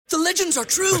The legends are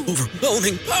true.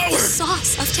 Overwhelming power!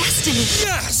 Sauce of destiny.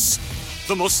 Yes!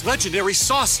 The most legendary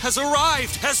sauce has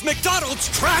arrived as McDonald's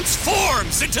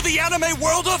transforms into the anime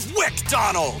world of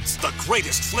WickDonald's. The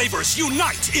greatest flavors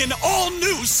unite in all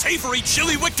new savory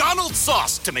chili McDonald's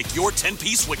sauce to make your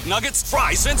 10-piece Wick Nuggets,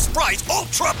 fries, and Sprite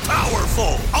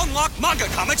ultra-powerful. Unlock manga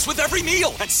comics with every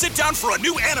meal and sit down for a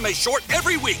new anime short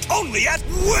every week only at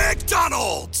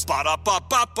WickDonald's.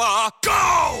 Ba-da-ba-ba-ba,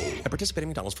 go! At participating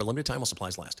McDonald's for a limited time while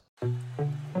supplies last.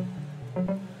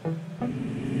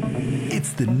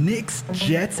 It's the Knicks,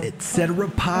 Jets, etc.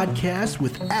 podcast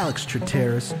with Alex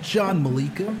Trateris, John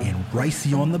Malika, and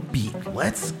Ricey on the beat.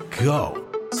 Let's go.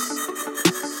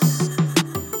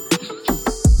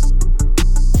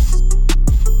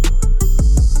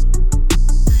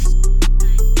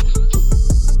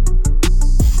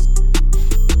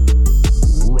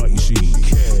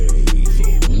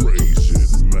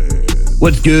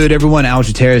 What's good, everyone?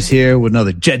 Alex Trateris here with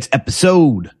another Jets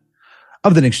episode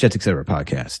of the Knicks, Jets, etc.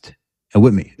 podcast. And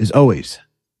with me, as always,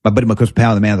 my buddy, my Chris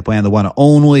Powell, the man, the plan, the one and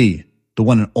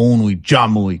only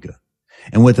John Malika.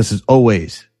 And with us, as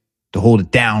always, to hold it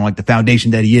down like the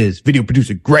foundation that he is, video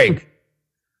producer Greg.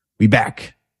 We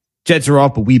back. Jets are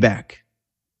off, but we back.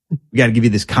 We got to give you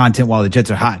this content while the Jets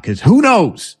are hot, because who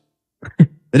knows?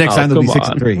 The next time they'll be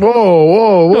 6-3.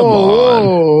 Whoa,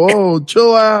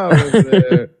 chill out over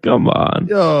there. Come on.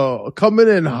 Yo, coming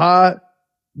in hot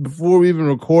before we even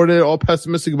recorded, all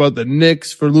pessimistic about the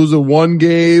Knicks for losing one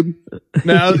game.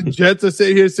 Now the Jets are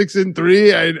sitting here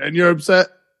 6-3 and you're upset.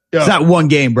 Yo. It's not one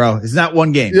game, bro. It's not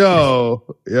one game. Yo,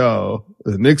 the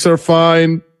Knicks are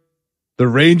fine. The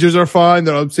Rangers are fine.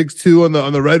 They're up 6-2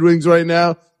 on the Red Wings right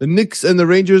now. The Knicks and the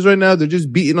Rangers right now, they're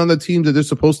just beating on the teams that they're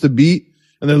supposed to beat,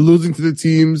 and they're losing to the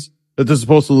teams that they're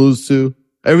supposed to lose to.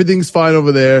 Everything's fine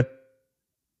over there.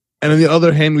 And on the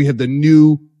other hand, we have the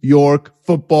New York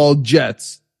Football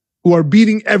Jets, who are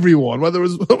beating everyone, whether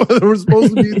we're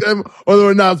supposed to beat them or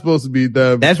we're not supposed to beat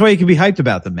them. That's why you can be hyped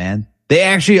about them, man. They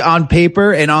actually, on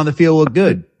paper and on the field, look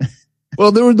good.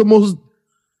 Well, they were the most.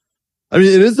 I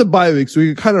mean, it is the bye week, so we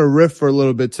can kind of riff for a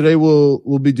little bit. Today we'll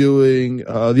be doing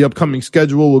the upcoming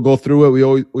schedule. We'll go through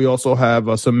it. We also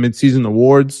have some midseason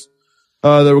awards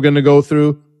that we're going to go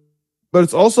through.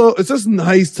 But it's just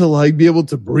nice to be able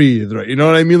to breathe, right? You know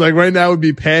what I mean? Like right now we'd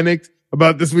be panicked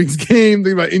about this week's game,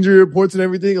 thinking about injury reports and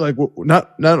everything. Like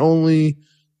not only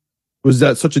was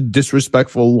that such a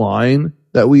disrespectful line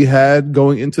that we had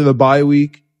going into the bye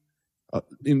week,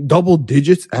 in double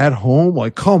digits at home.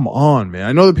 Like, come on, man.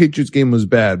 I know the Patriots game was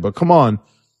bad, but come on.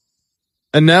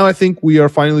 And now I think we are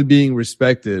finally being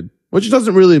respected, which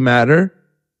doesn't really matter.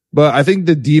 But I think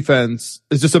the defense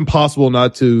is just impossible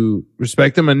not to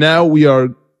respect them. And now we are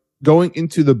going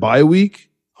into the bye week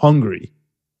hungry,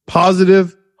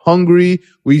 positive, hungry.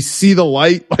 We see the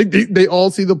light. Like they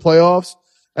all see the playoffs.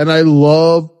 And I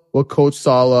love what Coach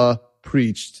Saleh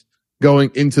preached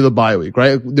going into the bye week,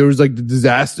 right? There was like the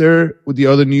disaster with the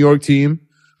other New York team,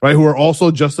 right? Who are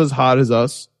also just as hot as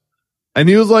us. And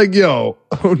he was like, yo,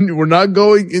 we're not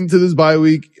going into this bye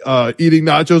week, eating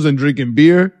nachos and drinking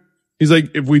beer. He's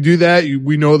like, if we do that,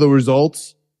 we know the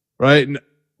results, right? And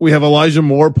we have Elijah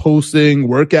Moore posting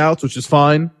workouts, which is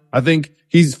fine. I think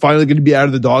he's finally going to be out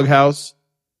of the doghouse.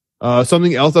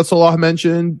 Something else that Salah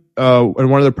mentioned, in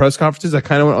one of the press conferences that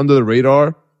kind of went under the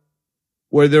radar,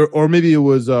 or maybe it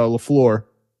was, LaFleur,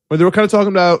 where they were kind of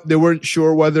talking about they weren't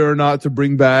sure whether or not to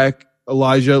bring back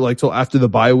Elijah till after the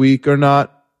bye week or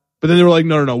not. But then they were like,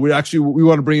 no. We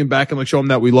want to bring him back and show him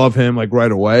that we love him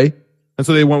right away. And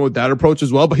so they went with that approach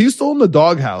as well. But he's still in the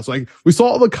doghouse. We saw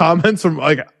all the comments from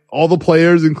all the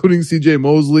players, including CJ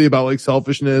Mosley, about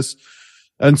selfishness.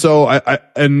 And so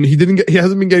and he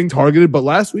hasn't been getting targeted, but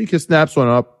last week his snaps went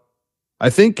up.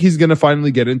 I think he's going to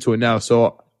finally get into it now.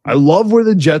 So I love where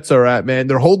the Jets are at, man.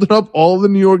 They're holding up all the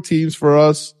New York teams for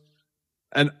us,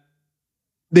 and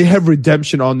they have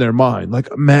redemption on their mind.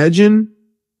 Imagine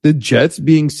the Jets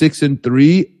being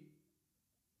 6-3.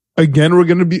 Again, we're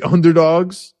going to be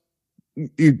underdogs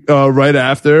right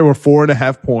after. We're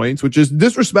 4.5 points, which is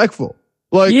disrespectful.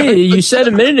 You said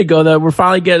a minute ago that we're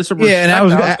finally getting some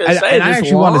respect. Yeah, I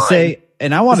actually want to say,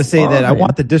 and I want to say that I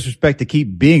want the disrespect to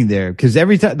keep being there, because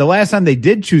the last time they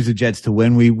did choose the Jets to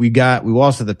win, we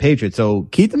lost to the Patriots. So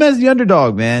keep them as the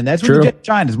underdog, man. That's when the Jets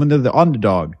shine, is when they're the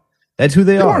underdog. That's who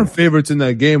they are. They weren't favorites in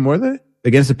that game, were they?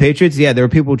 Against the Patriots? Yeah, there were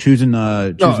people choosing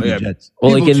the Jets.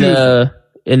 Well, in the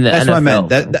that's NFL. what I meant.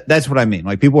 That's what I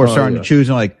mean. People are starting to choose,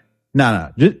 and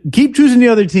no. Just keep choosing the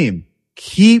other team.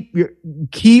 Keep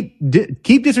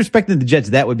disrespecting the Jets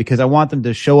that way, because I want them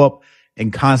to show up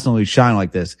and constantly shine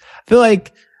like this. I feel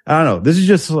like, I don't know, this is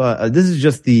just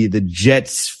the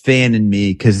Jets fan in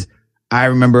me, because I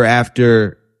remember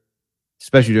after,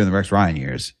 especially during the Rex Ryan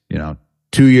years,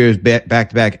 2 years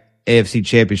back-to-back AFC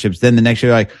championships. Then the next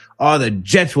year, like, oh, the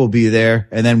Jets will be there.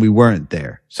 And then we weren't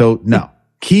there. So no,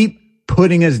 keep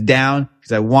putting us down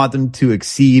because I want them to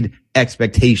exceed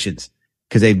expectations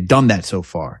because they've done that so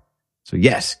far. So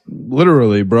yes.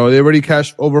 Literally, bro. They already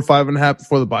cashed over 5.5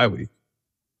 before the bye week.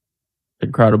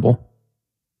 Incredible.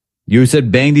 You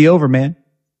said bang the over, man.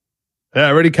 Yeah,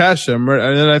 I already cashed them. Right?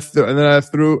 And then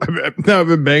now I've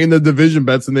been banging the division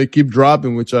bets and they keep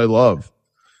dropping, which I love.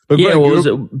 But yeah, Greg, what was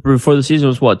it before the season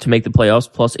was what? To make the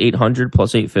playoffs plus 800,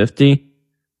 plus 850.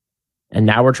 And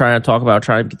now we're trying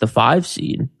to get the 5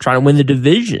 seed, trying to win the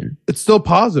division. It's still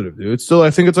positive, dude. It's still,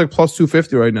 I think it's like plus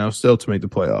 250 right now still to make the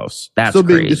playoffs. That's still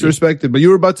being crazy. Disrespected. But you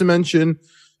were about to mention,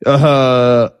 you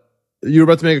were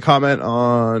about to make a comment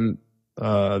on,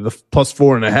 the plus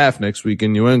 4.5 next week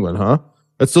in New England, huh?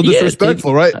 That's still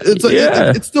disrespectful, right? It's like,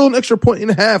 it's still an extra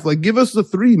 1.5. Like, give us the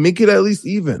 3, make it at least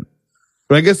even.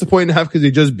 But I guess the 1.5 because they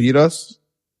just beat us.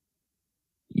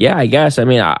 Yeah, I guess. I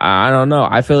mean, I don't know.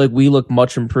 I feel like we look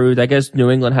much improved. I guess New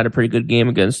England had a pretty good game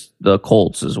against the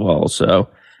Colts as well. So,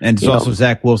 and it's also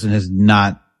Zach Wilson has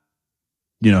not,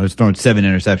 has thrown 7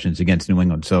 interceptions against New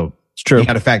England. So it's true. You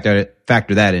got to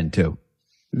factor that in too.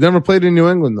 He's never played in New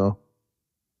England though.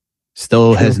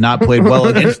 Still has not played well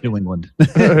against New England.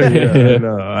 Yeah,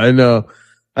 I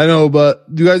know.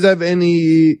 But do you guys have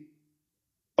any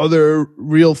other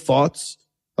real thoughts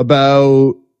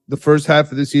about the first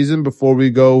half of the season before we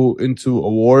go into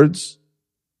awards?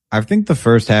 I think the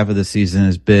first half of the season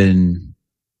has been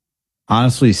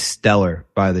honestly stellar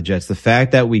by the Jets. The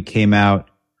fact that we came out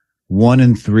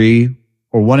 1-3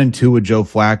 or 1-2 with Joe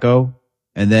Flacco,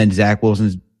 and then Zach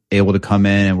Wilson's able to come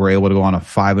in and we're able to go on a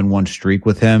 5-1 streak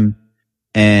with him.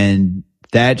 And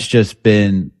that's just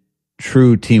been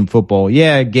true team football.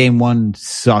 Yeah, game 1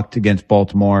 sucked against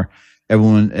Baltimore.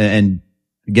 And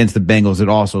against the Bengals, it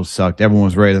also sucked. Everyone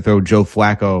was ready to throw Joe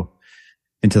Flacco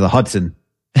into the Hudson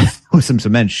with some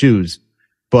cement shoes.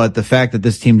 But the fact that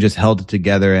this team just held it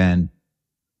together and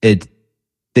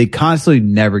they constantly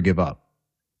never give up.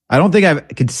 I don't think I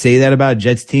could say that about a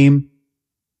Jets team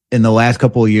in the last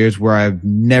couple of years where I've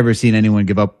never seen anyone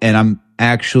give up. And I'm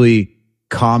actually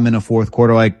calm in a fourth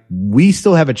quarter. Like, we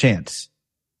still have a chance.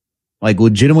 Like,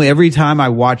 legitimately, every time I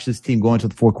watch this team go into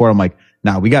the fourth quarter, I'm like,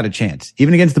 nah, we got a chance.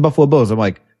 Even against the Buffalo Bills, I'm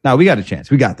like, nah, we got a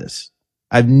chance. We got this.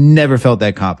 I've never felt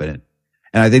that confident.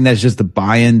 And I think that's just the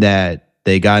buy-in that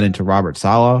they got into Robert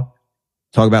Saleh.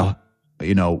 Talk about,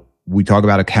 we talk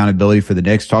about accountability for the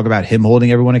Knicks. Talk about him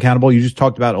holding everyone accountable. You just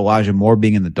talked about Elijah Moore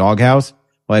being in the doghouse.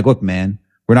 Like, look, man,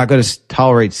 we're not going to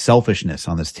tolerate selfishness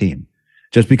on this team.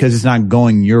 Just because it's not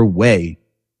going your way,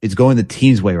 it's going the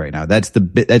team's way right now. That's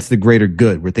the greater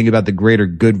good. We're thinking about the greater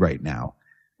good right now.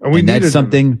 And that's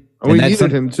something. Him. And we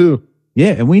needed him too.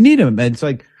 Yeah, and we need him. And it's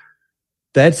like,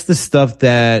 that's the stuff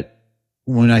that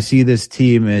when I see this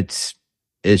team, it's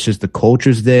just the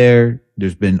culture's there.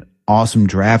 There's been awesome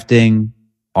drafting,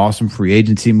 awesome free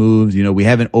agency moves. We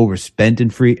haven't overspent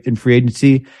in free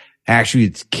agency. Actually,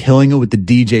 it's killing it with the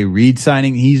DJ Reed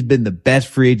signing. He's been the best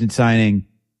free agent signing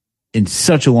in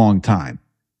such a long time.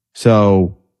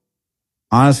 So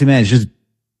honestly, man, it's just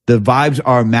the vibes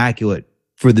are immaculate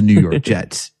for the New York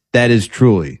Jets. That is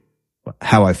truly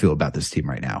how I feel about this team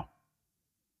right now.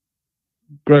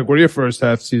 Greg, what are your first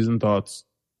half season thoughts?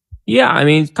 Yeah, I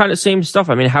mean, kind of same stuff.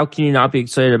 I mean, how can you not be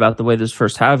excited about the way this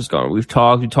first half is going? We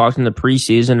talked in the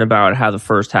preseason about how the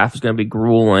first half is going to be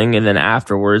grueling, and then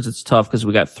afterwards it's tough because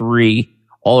we got 3.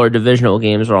 All our divisional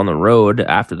games are on the road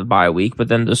after the bye week, but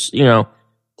then this, the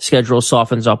schedule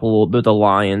softens up a little bit with the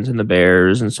Lions and the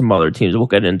Bears and some other teams. We'll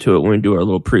get into it when we do our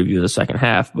little preview of the second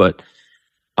half, but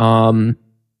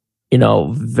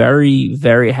very,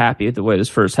 very happy with the way this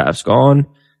first half's gone.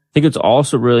 I think it's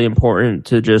also really important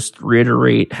to just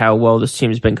reiterate how well this team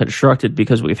has been constructed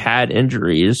because we've had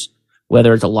injuries,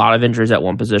 whether it's a lot of injuries at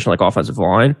one position like offensive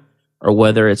line, or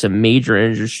whether it's a major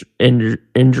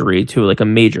injury to like a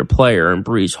major player in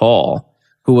Breece Hall,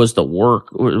 who was the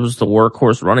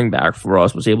workhorse running back for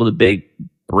us, was able to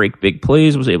break big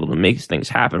plays, was able to make things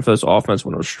happen for this offense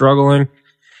when it was struggling.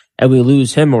 And we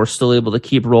lose him, and we're still able to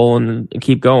keep rolling and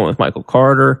keep going with Michael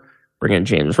Carter, bring in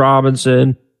James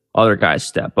Robinson. Other guys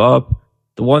step up.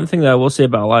 The one thing that I will say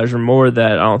about Elijah Moore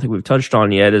that I don't think we've touched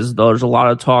on yet is there's a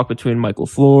lot of talk between Michael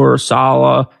Floor,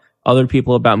 Saleh, other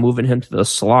people about moving him to the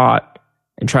slot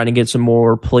and trying to get some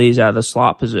more plays out of the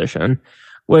slot position,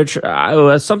 which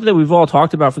that's something that we've all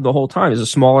talked about for the whole time. He's a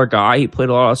smaller guy. He played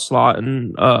a lot of slot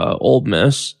in Ole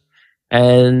Miss,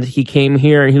 and he came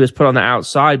here and he was put on the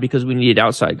outside because we needed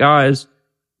outside guys.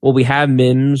 well, we have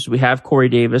Mims, we have Corey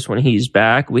Davis when he's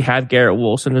back, we have Garrett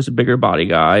Wilson as a bigger body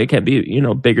guy. It can be,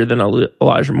 bigger than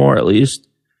Elijah Moore at least.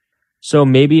 So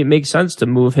maybe it makes sense to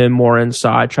move him more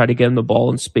inside, try to get him the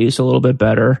ball in space a little bit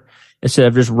better instead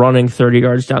of just running 30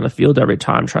 yards down the field every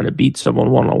time trying to beat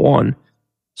someone one-on-one.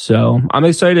 So I'm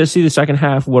excited to see the second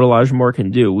half what Elijah Moore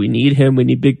can do. We need him. We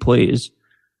need big plays.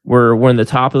 We're in the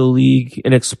top of the league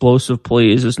in explosive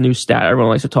plays. This new stat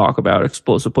everyone likes to talk about,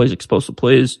 explosive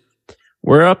plays.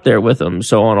 We're up there with them,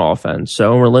 so on offense.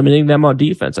 So we're limiting them on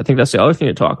defense. I think that's the other thing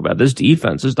to talk about. This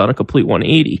defense has done a complete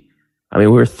 180. I mean,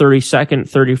 we were 32nd,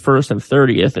 31st, and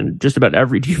 30th in just about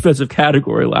every defensive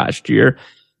category last year.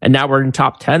 And now we're in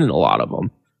top 10 in a lot of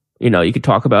them. You could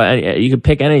talk about you could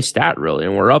pick any stat really,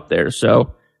 and we're up there.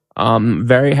 So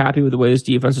very happy with the way this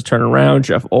defense has turned around.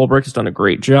 Jeff Ulbrich has done a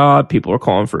great job. People are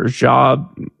calling for his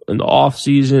job in the off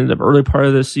season, the early part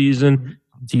of this season.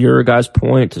 To your guys'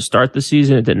 point, to start the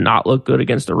season, it did not look good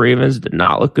against the Ravens. It did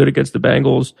not look good against the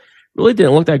Bengals. Really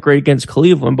didn't look that great against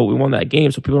Cleveland, but we won that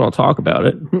game, so people don't talk about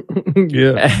it.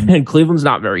 Yeah. And Cleveland's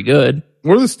not very good.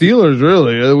 We're the Steelers,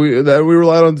 really. We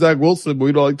relied on Zach Wilson, but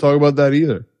we don't like to talk about that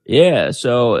either. Yeah,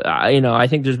 so I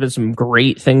think there's been some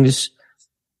great things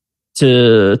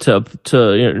to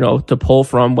pull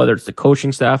from, whether it's the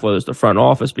coaching staff, whether it's the front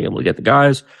office being able to get the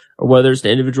guys, or whether it's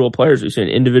the individual players. We've seen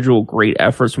individual great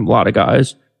efforts from a lot of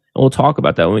guys, and we'll talk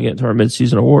about that when we get into our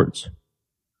midseason awards.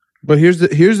 But here's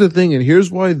the thing, and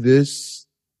here's why this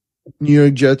New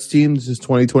York Jets team, this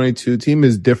 2022 team,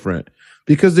 is different.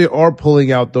 Because they are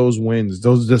pulling out those wins,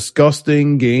 those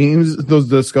disgusting games, those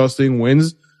disgusting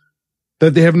wins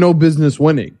that they have no business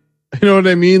winning. You know what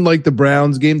I mean? Like the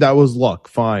Browns game, that was luck.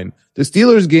 Fine. The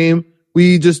Steelers game,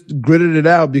 we just gritted it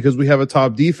out because we have a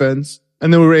top defense,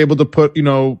 and then we were able to put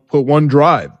one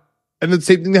drive. And the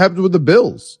same thing that happened with the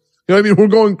Bills. You know what I mean? We're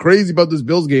going crazy about this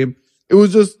Bills game. It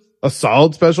was just a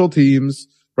solid special teams,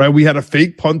 right? We had a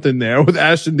fake punt in there with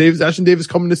Ashton Davis. Ashton Davis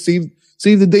coming to save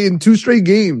the day in 2 straight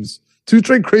games. 2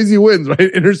 straight crazy wins, right?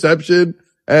 Interception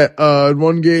in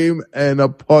one game and a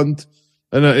punt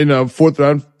and a fourth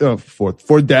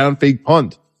down fake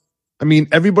punt. I mean,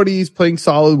 everybody's playing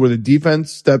solid where the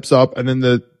defense steps up and then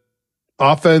the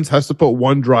offense has to put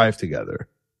one drive together.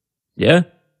 Yeah.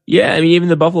 Yeah. I mean, even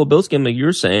the Buffalo Bills game, like you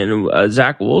were saying,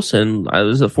 Zach Wilson, it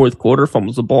was the fourth quarter,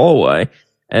 fumbles the ball away.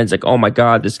 And it's like, oh my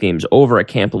God, this game's over. I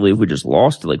can't believe we just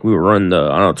lost it. Like we were running the,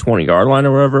 20-yard line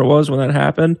or whatever it was when that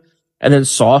happened. And then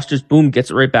Sauce just, boom, gets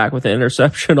it right back with an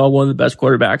interception on one of the best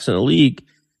quarterbacks in the league.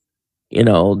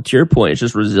 To your point, it's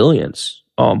just resilience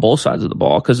on both sides of the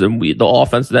ball because the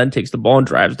offense then takes the ball and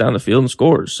drives down the field and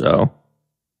scores. So,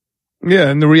 yeah,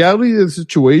 and the reality of the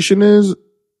situation is,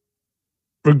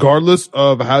 regardless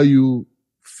of how you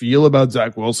feel about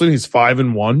Zach Wilson, he's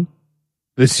 5-1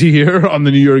 this year on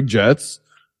the New York Jets.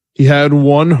 He had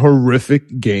one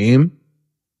horrific game.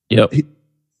 Yep.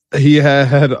 He's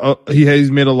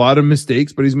made a lot of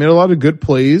mistakes, but he's made a lot of good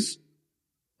plays,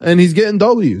 and he's getting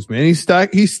W's, man. He's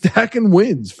stacking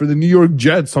wins for the New York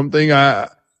Jets, something I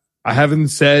haven't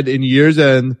said in years.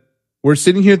 And we're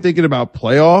sitting here thinking about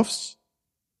playoffs.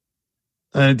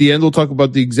 And at the end, we'll talk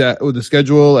about the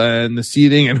schedule and the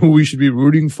seeding and who we should be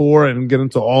rooting for and get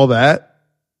into all that.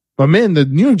 But man, the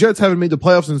New York Jets haven't made the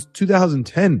playoffs since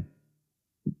 2010.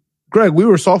 Greg, we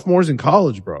were sophomores in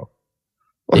college, bro.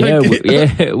 We had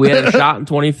a shot in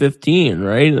 2015,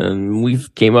 right? And we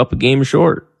came up a game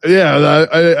short. Yeah,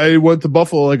 I went to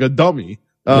Buffalo like a dummy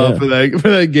for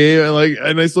that game,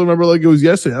 and I still remember like it was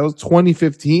yesterday. That was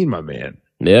 2015, my man.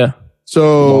 Yeah, so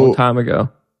a long time ago.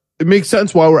 It makes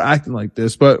sense why we're acting like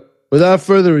this. But without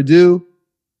further ado,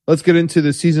 let's get into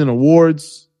the season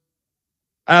awards.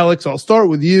 Alex, I'll start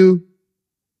with you.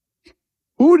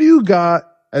 Who do you got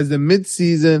as the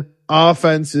midseason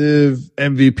offensive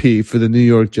MVP for the New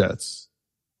York Jets?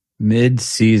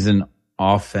 Mid-season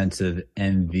offensive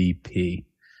MVP.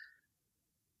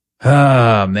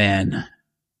 Oh, man.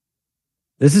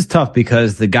 This is tough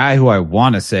because the guy who I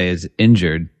want to say is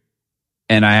injured,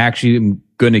 and I actually am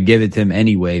going to give it to him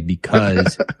anyway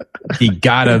because he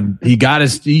got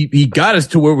us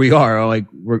to where we are, like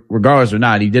regardless or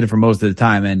not. He did it for most of the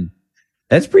time, and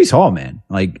that's Breece Hall, man.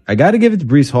 Like I got to give it to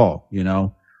Breece Hall.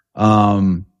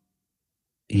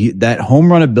 That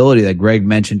home run ability that Greg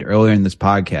mentioned earlier in this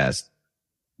podcast,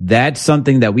 that's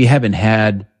something that we haven't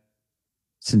had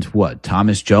since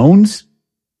Thomas Jones?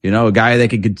 A guy that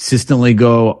could consistently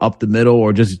go up the middle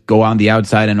or just go on the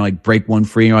outside and like break one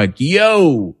free and you're like,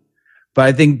 yo. But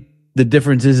I think the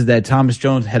difference is that Thomas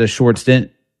Jones had a short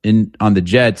stint on the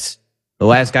Jets. The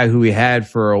last guy who we had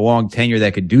for a long tenure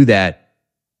that could do that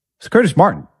was Curtis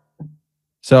Martin.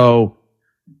 So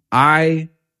I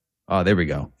Oh, there we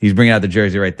go. He's bringing out the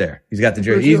jersey right there. He's got the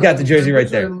jersey. He's got the jersey right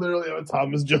there. Literally have a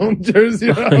Thomas Jones jersey.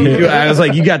 I was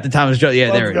like, you got the Thomas Jones.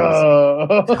 Yeah, there it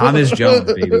is. Thomas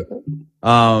Jones, baby.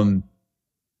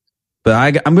 But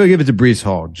I'm going to give it to Breece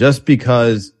Hall just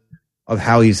because of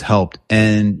how he's helped.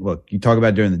 And look, you talk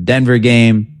about during the Denver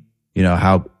game,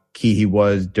 how key he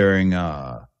was during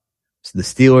the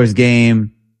Steelers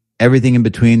game, everything in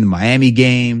between, the Miami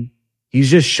game.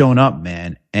 He's just shown up,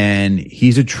 man. And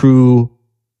he's a true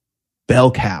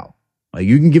bell cow. Like,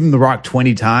 you can give him the rock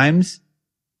 20 times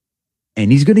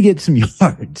and he's going to get some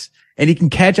yards, and he can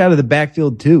catch out of the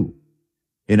backfield too.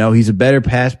 He's a better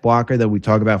pass blocker that we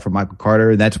talk about for Michael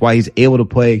Carter, and that's why he's able to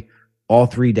play all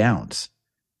 3 downs.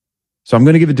 So I'm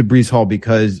going to give it to Breece Hall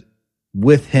because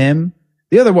with him,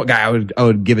 the other guy I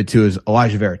would give it to is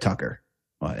Elijah Vera Tucker,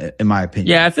 in my opinion.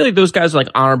 Yeah, I feel like those guys are like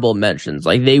honorable mentions.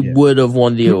 Like, they would have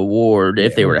won the award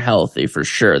if they were healthy, for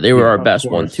sure. They were our best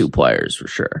 1-2 players for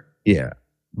sure. Yeah.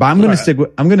 But I'm going to stick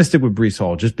with Breece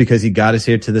Hall just because he got us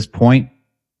here to this point.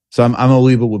 So I'm going to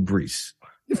leave it with Breece.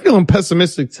 You're feeling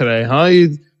pessimistic today, huh?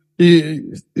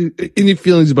 Any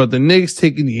feelings about the Knicks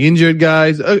taking the injured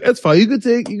guys? That's fine. You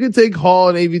could take Hall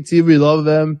and AVT. We love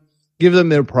them. Give them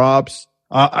their props.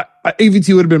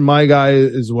 AVT would have been my guy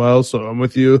as well. So I'm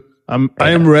with you. I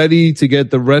am ready to get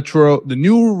the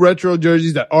new retro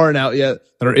jerseys that aren't out yet,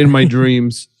 that are in my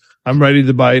dreams. I'm ready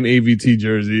to buy an AVT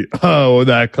jersey. Oh, when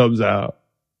that comes out.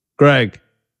 Greg,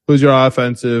 who's your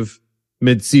offensive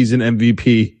mid-season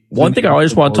MVP? One thing I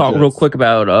just want to talk real quick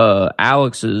about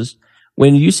Alex is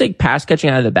when you say pass catching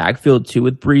out of the backfield too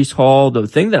with Breece Hall, the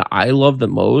thing that I love the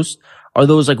most are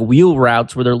those like wheel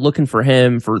routes where they're looking for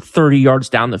him for 30 yards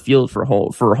down the field for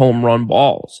home run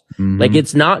balls. Mm-hmm. Like,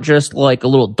 it's not just like a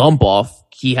little dump off.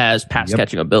 He has pass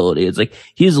catching ability. It's like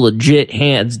he's legit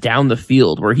hands down the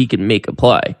field where he can make a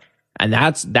play. And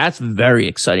that's very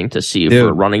exciting to see for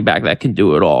a running back that can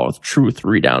do it all. A true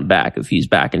 3-down back if he's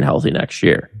back and healthy next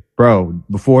year. Bro,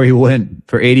 before he went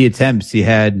for 80 attempts, he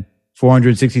had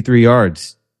 463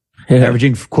 yards,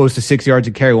 averaging close to 6 yards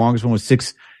a carry. Longest one was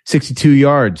 62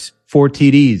 yards, 4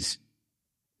 TDs.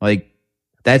 Like,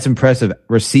 that's impressive.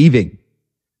 Receiving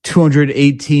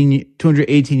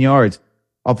 218 yards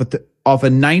off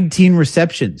of 19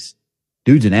 receptions.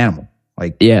 Dude's an animal.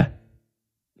 Like,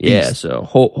 yeah, so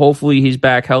hopefully he's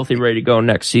back healthy, ready to go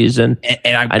next season.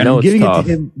 And I know I'm giving it to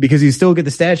him because he's still get the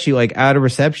stat sheet. Like, out of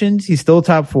receptions, he's still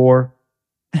top 4.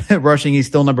 Rushing, he's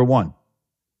still number 1.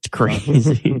 It's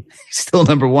crazy. He's still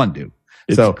number 1, dude.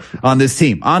 So on this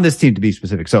team to be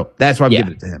specific. So that's why I'm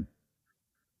giving it to him.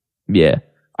 Yeah.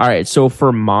 All right. So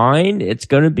for mine, it's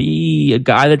going to be a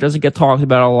guy that doesn't get talked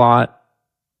about a lot.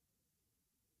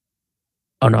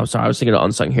 Oh, no, sorry. I was thinking of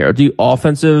unsung hero. The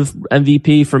offensive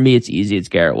MVP, for me, it's easy. It's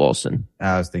Garrett Wilson.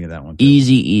 I was thinking that one too.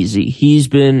 Easy. He's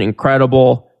been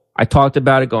incredible. I talked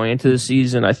about it going into the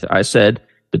season. I said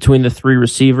between the 3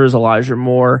 receivers, Elijah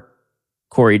Moore,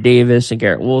 Corey Davis, and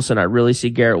Garrett Wilson, I really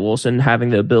see Garrett Wilson having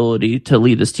the ability to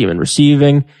lead this team in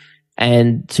receiving.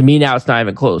 And to me now, it's not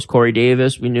even close. Corey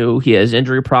Davis, we knew he has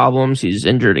injury problems. He's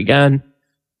injured again.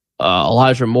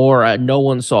 Elijah Moore, no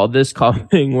one saw this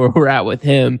coming where we're at with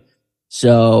him.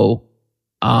 So,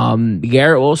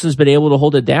 Garrett Wilson's been able to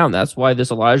hold it down. That's why this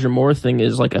Elijah Moore thing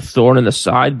is like a thorn in the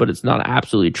side, but it's not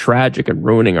absolutely tragic and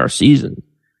ruining our season.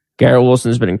 Garrett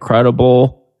Wilson's been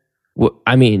incredible.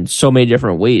 I mean, so many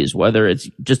different ways, whether it's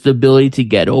just the ability to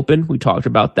get open. We talked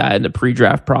about that in the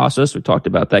pre-draft process. We talked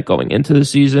about that going into the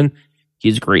season.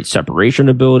 He's great separation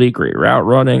ability, great route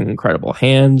running, incredible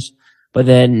hands. But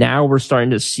then now we're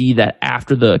starting to see that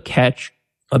after the catch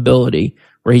ability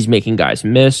where he's making guys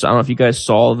miss. I don't know if you guys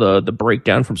saw the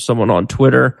breakdown from someone on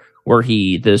Twitter where I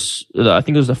think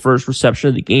it was the first reception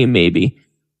of the game maybe,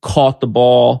 caught the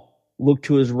ball, looked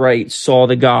to his right, saw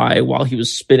the guy while he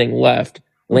was spinning left,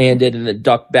 landed and then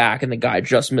ducked back and the guy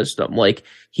just missed him. Like,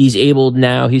 he's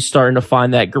starting to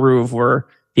find that groove where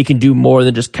he can do more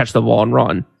than just catch the ball and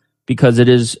run because it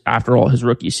is, after all, his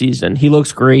rookie season. He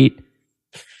looks great.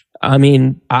 I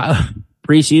mean,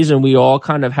 preseason, we all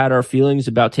kind of had our feelings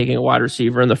about taking a wide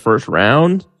receiver in the first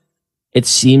round. It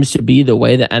seems to be the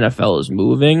way the NFL is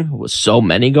moving, with so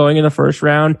many going in the first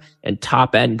round and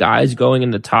top end guys going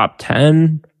in the top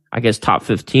 10, I guess top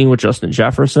 15 with Justin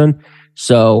Jefferson.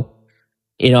 So,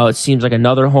 it seems like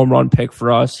another home run pick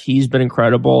for us. He's been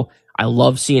incredible. I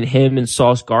love seeing him and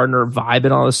Sauce Gardner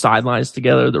vibing on the sidelines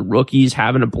together. The rookies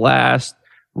having a blast,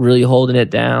 really holding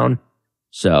it down.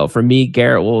 So for me,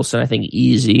 Garrett Wilson, I think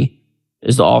easy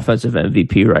is the offensive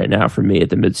MVP right now for me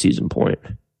at the midseason point.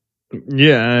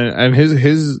 Yeah, and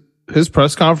his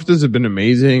press conferences have been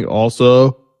amazing.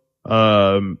 Also,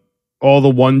 all the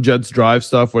One Jets Drive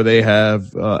stuff where they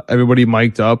have everybody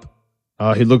mic'd up.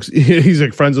 He's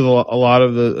like friends with a lot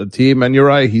of the team. And you're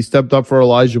right. He stepped up for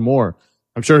Elijah Moore.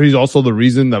 I'm sure he's also the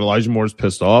reason that Elijah Moore is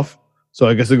pissed off. So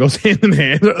I guess it goes hand in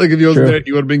hand. Like if he wasn't there,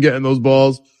 he would have been getting those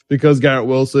balls because Garrett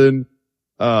Wilson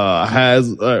has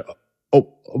a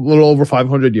little over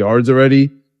 500 yards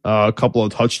already, a couple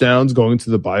of touchdowns going to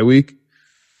the bye week.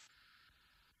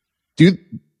 Do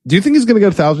you think he's going to get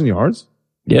 1,000 yards?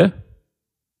 Yeah.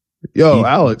 Yo,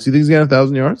 Alex, you think he's going to get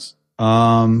 1,000 yards?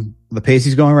 The pace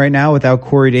he's going right now without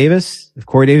Corey Davis. If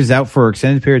Corey Davis is out for an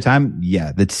extended period of time,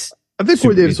 yeah, I think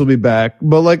Corey Davis will be back,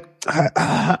 but like,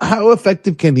 how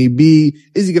effective can he be?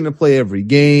 Is he going to play every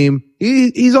game?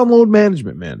 He's on load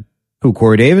management, man. Who,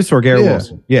 Corey Davis or Garrett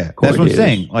Wilson? Yeah, Corey that's what Davis. I'm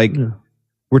saying. Like,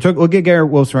 look at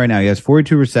Garrett Wilson right now. He has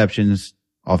 42 receptions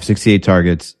off 68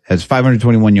 targets, has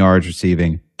 521 yards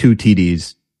receiving, 2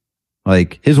 TDs.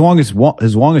 Like his longest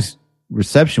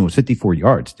reception was 54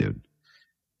 yards, dude.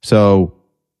 So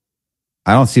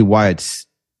I don't see why it's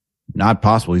not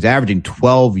possible. He's averaging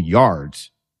 12 yards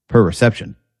per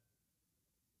reception.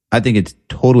 I think it's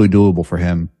totally doable for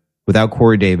him without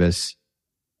Corey Davis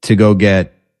to go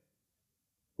get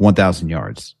 1,000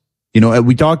 yards. You know,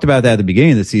 we talked about that at the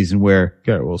beginning of the season where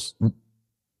Garrett Wilson.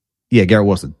 Yeah, Garrett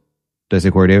Wilson. Did I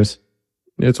say Corey Davis?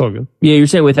 Yeah, it's all good. Yeah, you're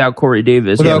saying without Corey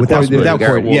Davis. Without Corey Davis, I Wilson, think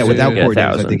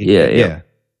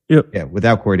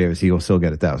without Corey Davis, he will still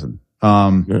get 1,000.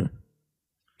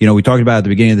 You know, we talked about at the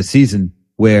beginning of the season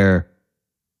where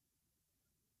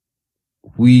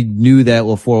we knew that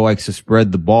LaFleur likes to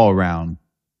spread the ball around,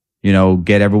 you know,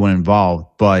 get everyone involved.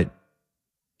 But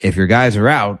if your guys are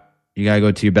out, you got to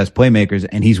go to your best playmakers,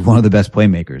 and he's one of the best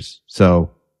playmakers. So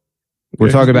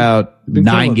we're talking about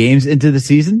 9 games into the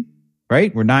season,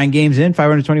 right? We're 9 games in,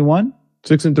 521.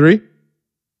 6-3.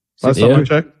 Last time I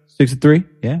checked. 6-3.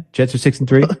 Yeah. Jets are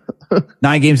 6-3.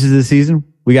 9 games into the season.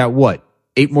 We got what?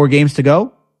 8 more games to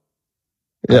go?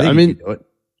 Yeah, I mean,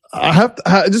 I have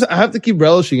to keep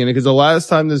relishing in it because the last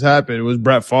time this happened, it was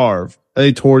Brett Favre. And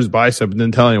he tore his bicep and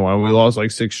didn't tell anyone. We lost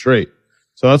like 6 straight.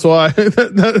 So that's why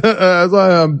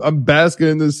I'm basking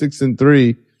in this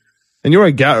 6-3. And you're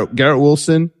right, Garrett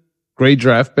Wilson, great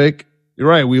draft pick. You're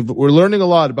right. We're learning a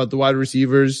lot about the wide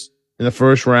receivers in the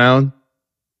first round.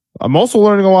 I'm also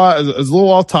learning a lot. It's a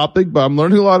little off topic, but I'm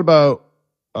learning a lot about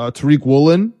Tariq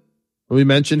Woolen. We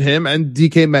mentioned him, and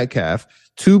DK Metcalf,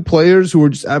 2 players who were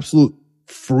just absolute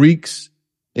freaks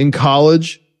in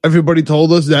college. Everybody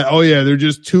told us that, oh yeah, they're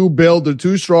just too built, they're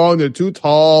too strong, they're too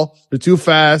tall, they're too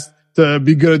fast to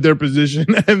be good at their position.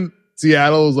 And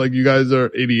Seattle was like, you guys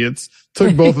are idiots.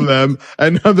 Took both of them,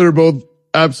 and now they're both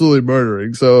absolutely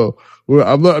murdering. So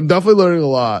I'm definitely learning a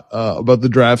lot about the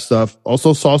draft stuff.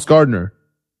 Also, Sauce Gardner,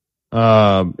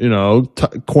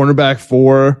 cornerback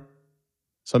 4.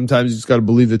 Sometimes you just got to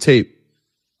believe the tape.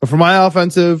 But for my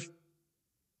offensive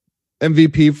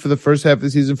MVP for the first half of the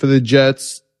season for the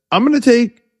Jets, I'm going to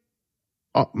take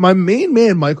my main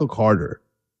man, Michael Carter.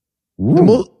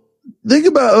 Think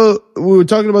about, we were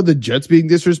talking about the Jets being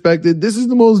disrespected. This is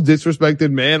the most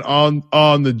disrespected man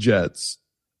on the Jets.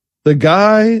 The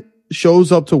guy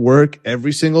shows up to work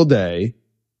every single day.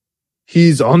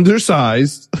 He's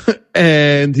undersized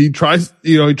and he tries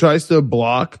to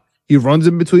block. He runs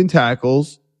in between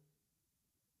tackles.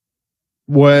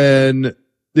 When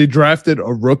they drafted a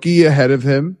rookie ahead of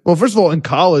him. Well, first of all, in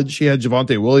college, he had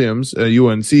Javonte Williams at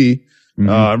UNC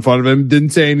in front of him. Didn't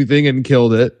say anything and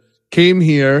killed it. Came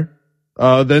here.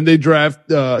 Then they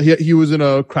he was in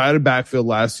a crowded backfield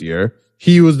last year.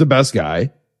 He was the best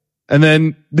guy. And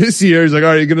then this year, he's like, all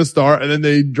right, you're going to start. And then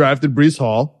they drafted Breece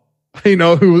Hall,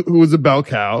 who was a bell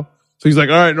cow. So he's like,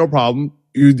 all right, no problem.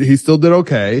 He still did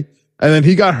okay. And then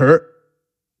he got hurt.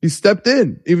 He stepped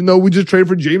in, even though we just traded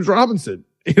for James Robinson.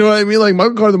 You know what I mean? Like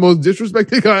Michael Carter, the most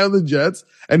disrespected guy on the Jets,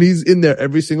 and he's in there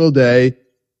every single day,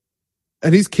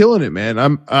 and he's killing it, man.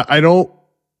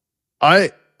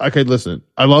 Okay, listen,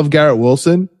 I love Garrett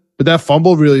Wilson, but that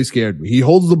fumble really scared me. He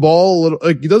holds the ball a little,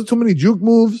 like he does too many juke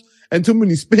moves and too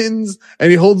many spins, and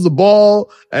he holds the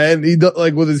ball and he does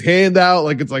like with his hand out,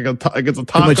 like it's a taco.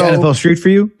 Too much NFL Street for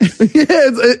you?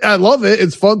 Yeah, I love it.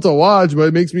 It's fun to watch, but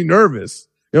it makes me nervous.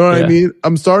 You know what I mean?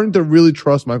 I'm starting to really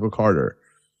trust Michael Carter.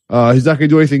 He's not going to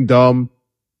do anything dumb.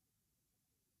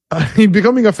 He's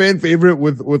becoming a fan favorite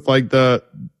with like the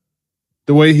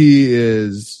way he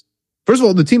is. First of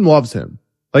all, the team loves him.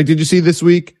 Like, did you see this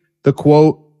week the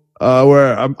quote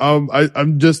where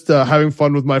I'm just having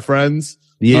fun with my friends?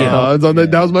 Yeah, that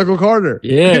was Michael Carter.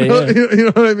 Yeah, you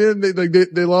know what I mean?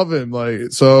 They love him.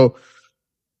 Like, so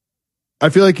I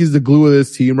feel like he's the glue of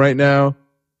this team right now.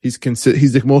 He's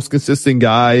the most consistent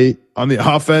guy on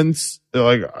the offense.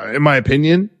 Like, in my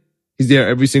opinion, He's there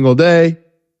every single day.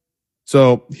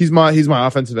 So he's my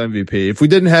offensive MVP. If we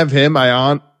didn't have him,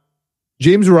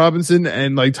 James Robinson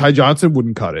and like Ty Johnson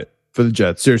wouldn't cut it for the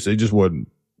Jets. Seriously, just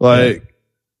wouldn't. But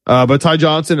Ty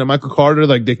Johnson and Michael Carter,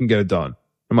 like they can get it done.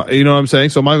 You know what I'm saying?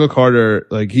 So Michael Carter,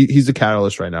 like he's the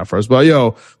catalyst right now for us. But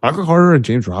Michael Carter and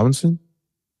James Robinson,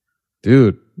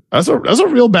 dude, that's a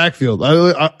real backfield.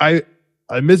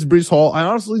 I miss Breece Hall. I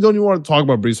honestly don't even want to talk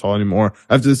about Breece Hall anymore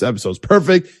after this episode. It's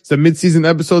perfect. It's a midseason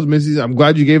episode. I'm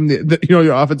glad you gave him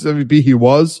your offensive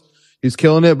MVP. He's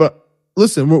killing it. But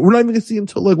listen, we're not even going to see him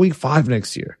until like week 5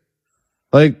 next year.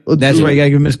 Like that's why you got to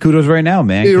give him his kudos right now,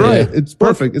 man. You're right. It's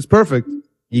perfect. It's perfect.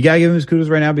 You got to give him his kudos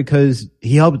right now because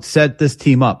he helped set this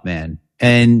team up, man.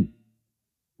 And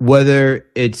whether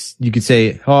it's, you could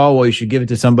say, oh, well, you should give it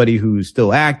to somebody who's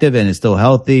still active and is still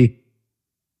healthy.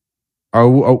 Are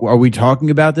we talking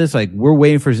about this? Like we're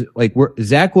waiting for, like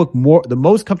Zach looked the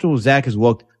most comfortable Zach has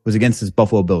looked was against this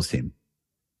Buffalo Bills team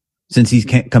since he's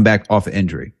come back off of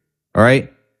injury. All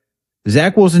right.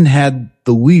 Zach Wilson had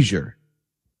the leisure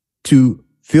to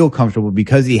feel comfortable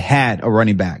because he had a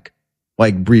running back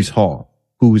like Breece Hall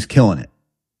who was killing it.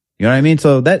 You know what I mean?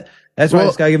 So that's why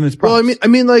this guy gave him his props. Well, I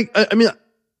mean,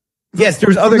 yes,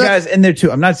 there's other guys in there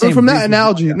too. I'm not saying from that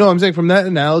analogy. No, I'm saying from that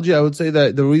analogy, I would say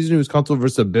that the reason he was comfortable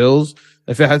versus the Bills,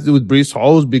 if it has to do with Breece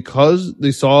Hall, is because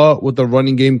they saw what the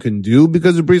running game can do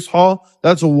because of Breece Hall.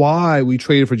 That's why we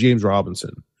traded for James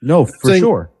Robinson. No, for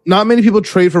sure. Not many people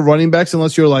trade for running backs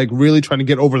unless you're like really trying to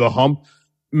get over the hump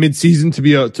mid-season to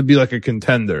be like a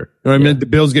contender. You know what I mean? The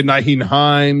Bills get Nyheim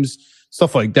Hines,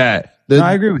 stuff like that.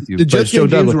 I agree with you. The Jets Joe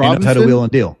Douglas had a wheel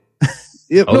and deal.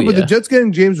 Yeah, but the Jets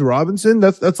getting James Robinson,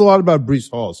 that's a lot about Breece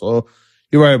Hall. So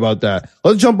you're right about that.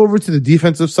 Let's jump over to the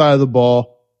defensive side of the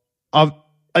ball. I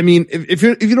mean, if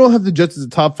you don't have the Jets as a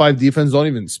top 5 defense, don't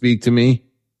even speak to me.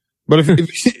 But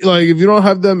if you don't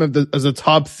have them as a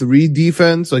top 3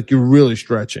 defense, like you're really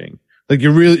stretching. Like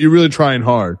you're really trying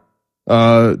hard,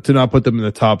 to not put them in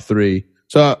the top 3.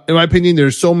 So in my opinion,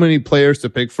 there's so many players to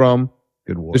pick from.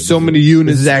 There's so many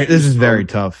units. This is very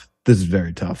tough. This is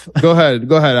very tough. Go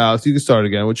ahead, Alex. You can start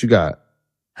again. What you got?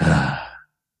 I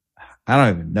don't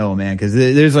even know, man, because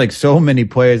there's like so many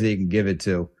players that you can give it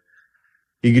to.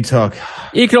 You could talk.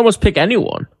 You can almost pick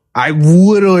anyone. I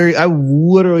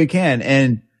literally can.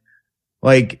 And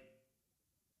like,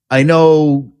 I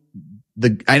know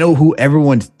who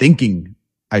everyone's thinking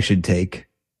I should take.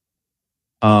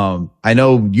 I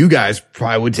know you guys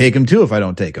probably would take him too if I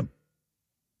don't take him.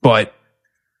 But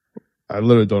I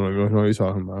literally don't even know what you're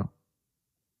talking about.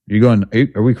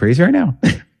 Are we crazy right now?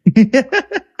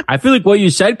 I feel like what you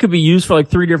said could be used for like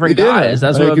 3 different guys.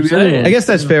 That's what I'm saying. I guess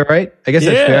that's fair, right? I guess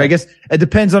that's fair. I guess it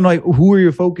depends on like who are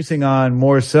you focusing on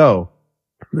more so.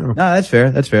 No, that's fair.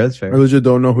 I legit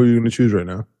don't know who you're going to choose right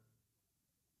now.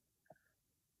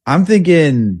 I'm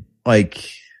thinking like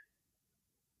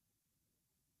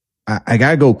I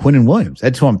gotta go Quinnen Williams.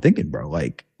 That's who I'm thinking, bro.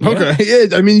 Like, okay,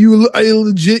 yeah. I mean, you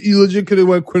legit could have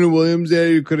went Quinnen Williams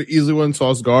there. You could have easily went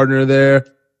Sauce Gardner there.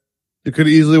 You could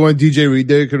have easily went DJ Reed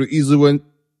there. You could have easily went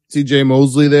CJ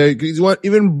Mosley there. You could easily went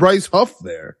even Bryce Huff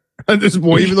there at this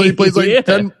point, even though he plays like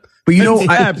 10. But you know, he's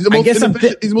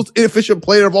the most inefficient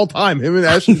player of all time. Him and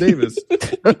Ashton Davis.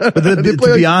 But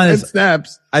to be honest, 10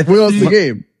 snaps. I lost the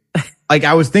game. Like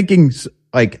I was thinking,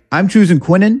 like I'm choosing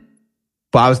Quinnen.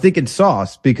 But I was thinking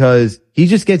Sauce because he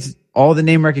just gets all the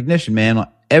name recognition, man. Like,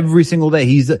 every single day.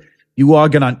 You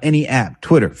log in on any app,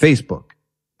 Twitter, Facebook,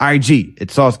 IG,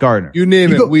 it's Sauce Gardner. You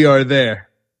name it, we are there.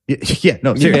 Yeah,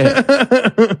 no,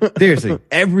 seriously. Seriously.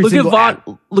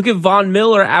 Look at Von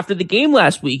Miller after the game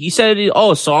last week. He said,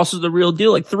 Sauce is the real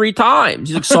deal like 3 times.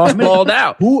 He's like, Sauce balled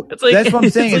out. It's like, that's what I'm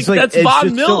saying. It's like that's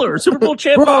Von Miller, Super Bowl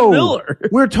champ Von Miller.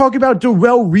 We're talking about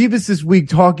Darrelle Revis this week,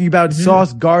 talking about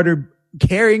Sauce Gardner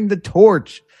carrying the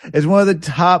torch as one of the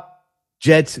top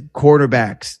Jets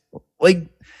quarterbacks. Like,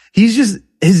 his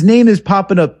name is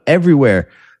popping up everywhere.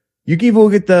 You can even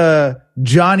look at the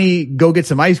Johnny go get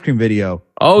some ice cream video.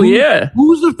 Oh, yeah.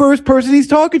 Who's the first person he's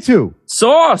talking to?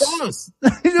 Sauce.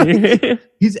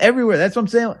 He's everywhere. That's what I'm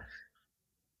saying.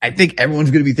 I think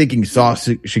everyone's going to be thinking Sauce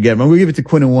should get him. I'm going to give it to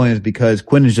Quinnen Williams because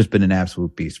Quinn has just been an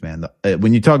absolute beast, man.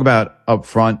 When you talk about up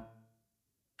front,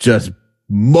 just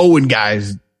mowing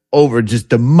guys over, just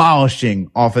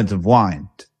demolishing offensive line.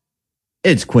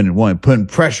 It's Quinnen Williams putting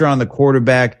pressure on the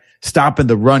quarterback, stopping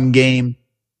the run game,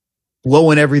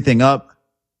 blowing everything up.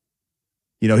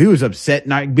 You know, he was upset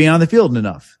not being on the field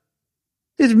enough.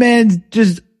 This man's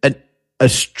just a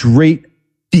straight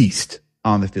beast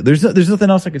on the field. There's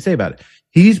nothing else I can say about it.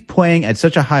 He's playing at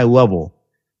such a high level.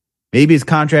 Maybe his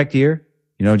contract year.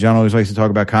 You know, John always likes to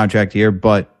talk about contract year,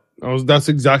 but That's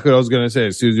exactly what I was going to say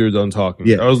as soon as you were done talking.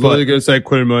 Yeah, I was literally going to say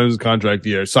Quinn Williams contract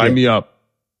year. Sign me up.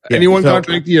 Yeah, Anyone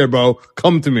contract year, bro.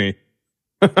 Come to me.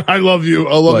 I love you.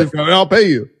 I love you. I'll pay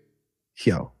you.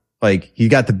 Yo, like he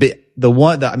got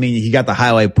he got the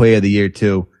highlight play of the year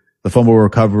too. The fumble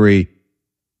recovery,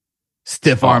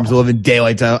 stiff arms, living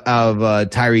daylights out of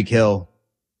Tyreek Hill.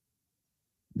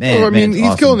 Man, he's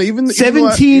awesome. killing it. Even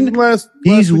 17.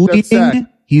 Even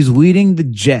He's leading the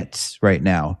Jets right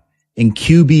now in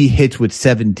QB hits with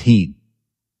 17.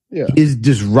 Yeah. He is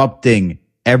disrupting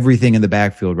everything in the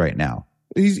backfield right now.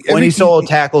 He's 20 solo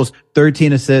tackles,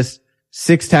 13 assists,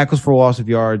 6 tackles for loss of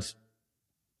yards.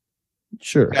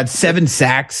 Sure. Got 7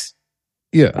 sacks.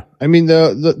 Yeah. I mean,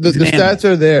 the stats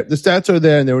are there. The stats are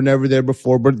there and they were never there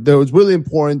before, but it was really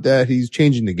important that he's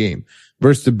changing the game.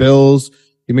 Versus the Bills,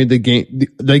 he made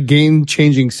the game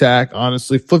changing sack,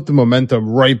 honestly, flipped the momentum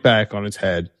right back on its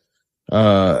head.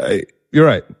 You're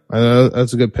right.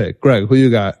 That's a good pick. Greg, who you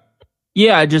got?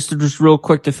 Yeah, just real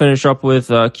quick to finish up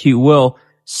with Q Will.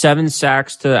 7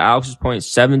 sacks to Alex's point,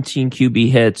 17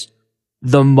 QB hits.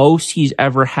 The most he's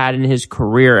ever had in his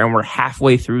career, and we're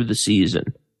halfway through the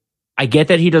season. I get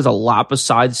that he does a lot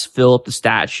besides fill up the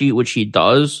stat sheet, which he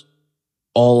does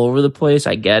all over the place.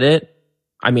 I get it.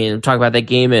 I mean, talk about that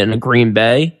game in Green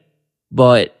Bay,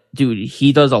 but dude,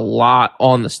 he does a lot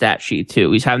on the stat sheet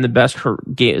too. He's having the best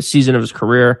season of his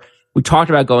career. We talked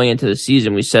about going into the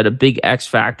season. We said a big X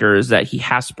factor is that he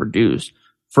has to produce.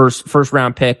 First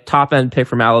round pick, top end pick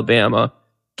from Alabama.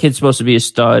 Kid's supposed to be a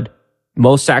stud.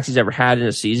 Most sacks he's ever had in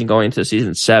a season going into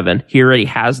season 7. He already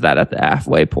has that at the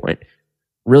halfway point.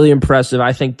 Really impressive.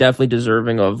 I think definitely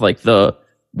deserving of like the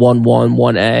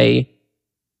 1-1-1A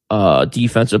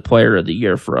defensive player of the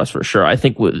year for us for sure. I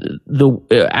think with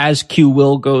as Q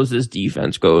Will goes, this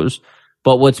defense goes.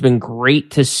 But what's been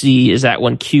great to see is that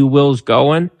when Q Will's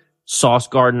going, Sauce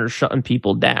Gardner's shutting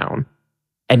people down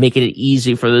and making it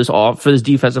easy for this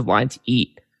defensive line to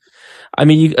eat. I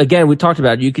mean, we talked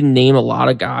about it. You can name a lot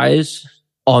of guys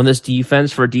on this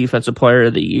defense for defensive player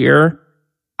of the year.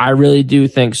 I really do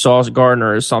think Sauce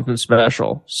Gardner is something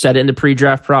special. Said it in the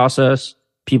pre-draft process.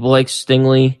 People like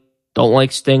Stingley, don't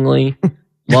like Stingley.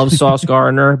 Love Sauce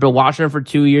Gardner. Been watching him for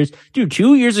 2 years. Dude,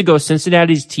 2 years ago,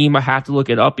 Cincinnati's team, I have to look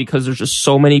it up because there's just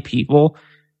so many people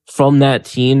from that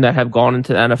team that have gone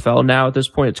into the NFL now at this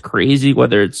point. It's crazy,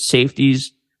 whether it's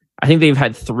safeties. I think they've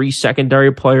had 3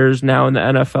 secondary players now in the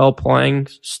NFL playing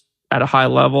at a high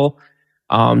level.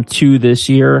 2 this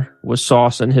year with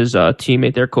Sauce and his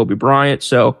teammate there, Kobe Bryant.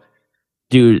 So,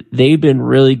 dude, they've been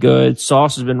really good.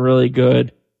 Sauce has been really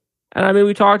good. And I mean,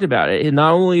 we talked about it. And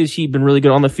not only has he been really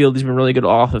good on the field, he's been really good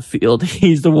off the field.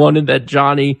 He's the one that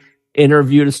Johnny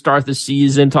interviewed to start the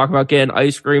season, talking about getting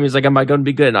ice cream. He's like, am I going to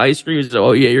be getting ice cream? He's like,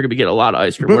 oh yeah, you're going to be getting a lot of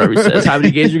ice cream, whatever he says. How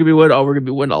many games you're going to be winning? Oh, we're going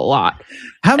to be winning a lot.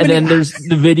 And then there's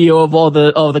the video of all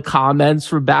the comments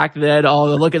from back then.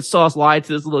 Oh, look at Sauce lying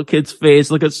to this little kid's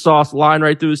face. Look at Sauce lying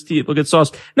right through his teeth. Look at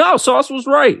Sauce. No, Sauce was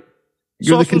right.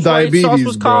 You're Sauce was diabetes, right. Sauce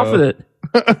was confident.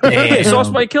 Damn. Sauce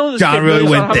might kill this John kid. really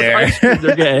went there. Ice cream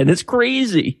they're getting. It's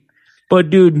crazy. But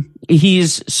dude,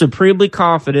 he's supremely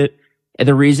confident. And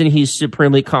the reason he's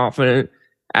supremely confident,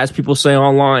 as people say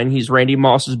online, he's Randy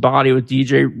Moss's body with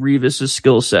DJ Revis's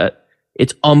skill set.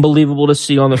 It's unbelievable to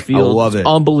see on the field. I love it. It's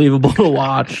unbelievable to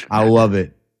watch. I love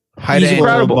it. He's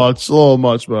incredible. A little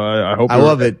much, but I hope. I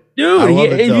love it. Dude,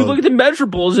 if you though. look at the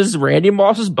measurables, it's Randy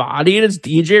Moss's body and it's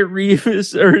DJ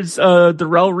Revis or it's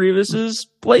Darrelle Revis's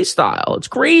play style. It's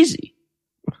crazy.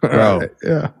 Bro,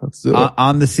 yeah. Let's do it.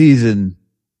 On the season,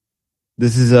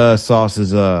 this is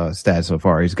Sauce's stats so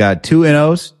far. He's got 2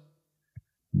 NOs,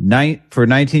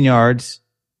 19 yards.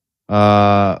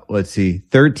 Let's see,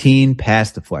 13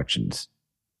 pass deflections.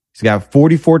 He's got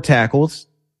 44 tackles.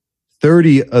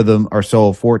 30 of them are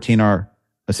solo, 14 are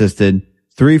assisted,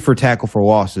 3 for tackle for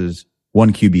losses,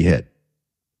 1 QB hit.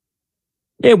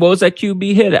 Yeah, what was that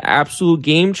QB hit? An absolute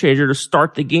game changer to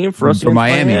start the game for us for in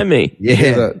Miami. Yeah.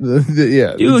 Yeah.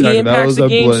 Dude, exactly. he impacts the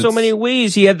game blitz. so many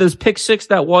ways. He had this pick 6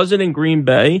 that wasn't in Green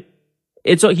Bay.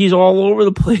 He's all over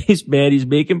the place, man. He's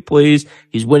making plays.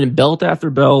 He's winning belt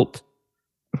after belt.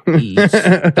 He's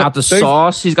got the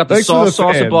sauce. He's got the sauce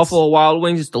at Buffalo Wild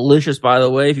Wings. It's delicious, by the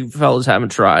way, if you fellas haven't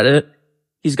tried it.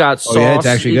 He's got sauce. Oh, yeah, it's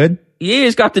actually good? Yeah,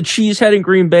 he's got the cheese head in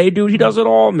Green Bay, dude. He does it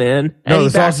all, man. No,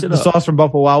 the sauce from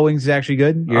Buffalo Wild Wings is actually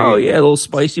good. Oh, yeah, a little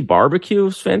spicy barbecue.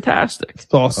 It's fantastic.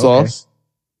 Sauce.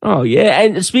 Oh, yeah.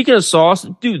 And speaking of sauce,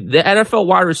 dude, the NFL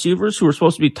wide receivers who are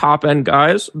supposed to be top end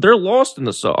guys, they're lost in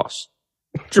the sauce.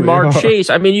 Jamar Chase.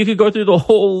 I mean, you could go through the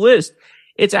whole list.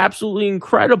 It's absolutely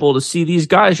incredible to see these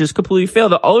guys just completely fail.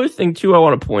 The other thing, too, I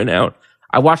want to point out,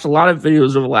 I watched a lot of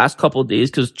videos over the last couple of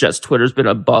days because Jets Twitter's been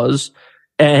a buzz.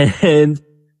 And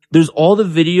there's all the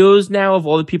videos now of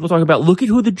all the people talking about, look at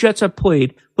who the Jets have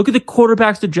played. Look at the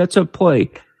quarterbacks the Jets have played.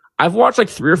 I've watched like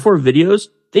 3 or 4 videos.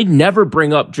 They never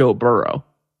bring up Joe Burrow.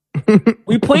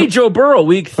 We played Joe Burrow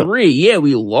week 3. Yeah,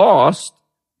 we lost,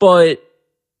 but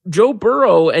Joe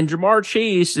Burrow and Jamar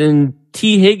Chase and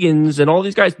T. Higgins and all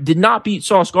these guys did not beat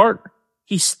Sauce Gardner.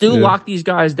 He still locked these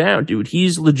guys down, dude.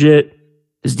 He's legit.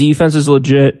 His defense is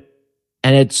legit.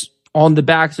 And it's on the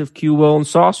backs of Q, Will, and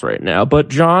Sauce right now. But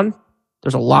John,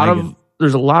 there's a lot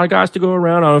of guys to go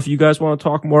around. I don't know if you guys want to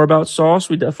talk more about Sauce.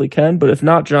 We definitely can. But if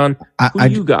not, John, who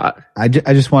you got? I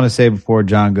just want to say before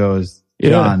John goes,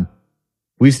 John,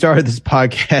 we started this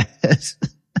podcast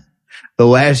the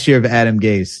last year of Adam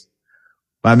Gase.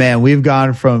 My man, we've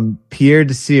gone from Pierre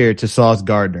Desir to Sauce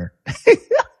Gardner.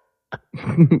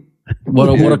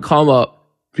 What a come up.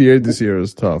 Pierre Desir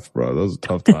is tough, bro. Those are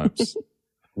tough times.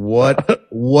 What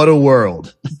a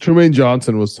world. Tremaine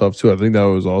Johnson was tough too. I think that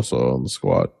was also on the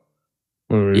squad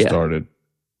when we started.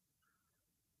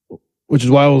 Which is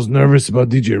why I was nervous about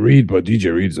DJ Reed, but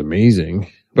DJ Reed is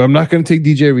amazing. But I'm not going to take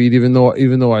DJ Reed, even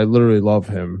though I literally love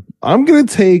him. I'm going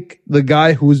to take the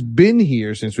guy who's been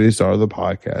here since we started the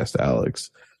podcast,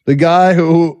 Alex. The guy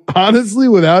who, honestly,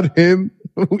 without him,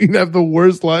 we'd have the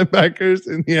worst linebackers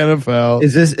in the NFL.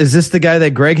 Is this the guy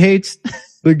that Greg hates?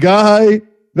 The guy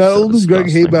that only Greg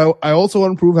hates, but I also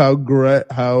want to prove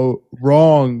how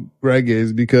wrong Greg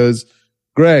is, because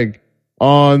Greg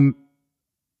I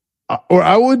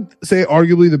would say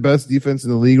arguably the best defense in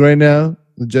the league right now.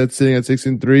 The Jets sitting at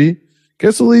 6-3.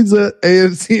 Guess who leads the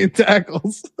AFC in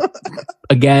tackles?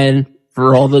 Again,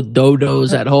 for all the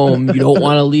dodos at home, you don't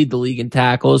want to lead the league in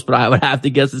tackles, but I would have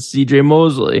to guess it's CJ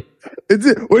Mosley.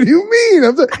 What do you mean?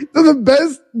 They're the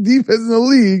best defense in the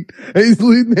league, and he's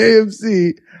leading the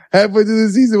AFC halfway through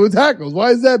the season with tackles. Why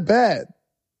is that bad?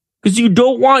 Because you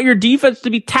don't want your defense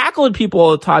to be tackling people all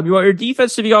the time. You want your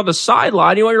defense to be on the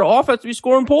sideline. You want your offense to be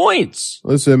scoring points.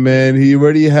 Listen, man, he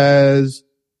already has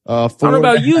 4. I don't know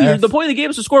about you. The point of the game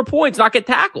is to score points, not get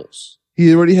tackles.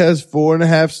 He already has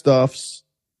 4.5 stuffs.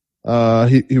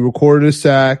 He recorded a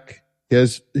sack.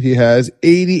 He has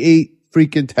 88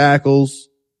 freaking tackles.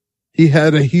 He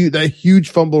had that huge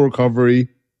fumble recovery.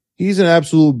 He's an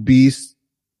absolute beast.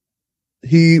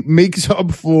 He makes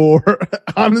up for,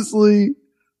 honestly,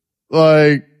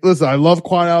 like, listen, I love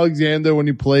Quan Alexander when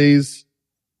he plays,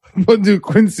 but dude,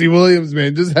 Quincy Williams,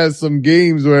 man, just has some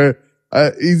games where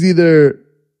he's either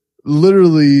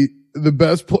literally the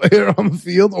best player on the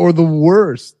field or the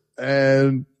worst.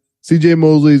 And CJ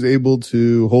Mosley is able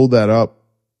to hold that up.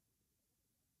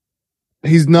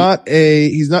 He's not a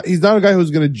guy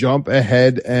who's going to jump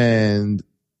ahead and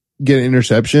get an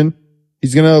interception.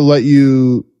 He's going to let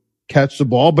you catch the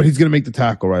ball, but he's going to make the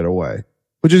tackle right away,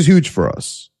 which is huge for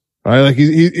us. Right? Like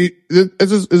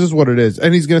it's just what it is.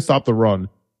 And he's going to stop the run.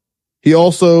 He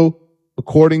also,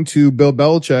 according to Bill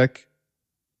Belichick,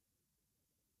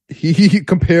 he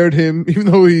compared him, even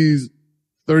though he's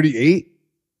 38,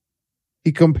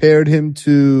 he compared him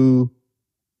to,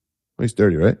 he's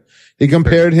 30, right? He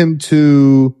compared him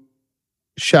to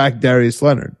Shaq Darius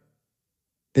Leonard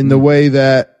in the way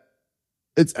that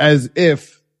it's as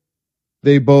if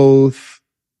they both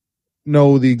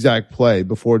know the exact play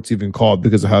before it's even called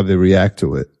because of how they react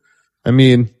to it. I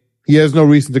mean, he has no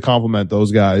reason to compliment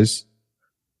those guys.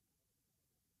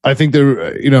 I think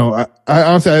they're, I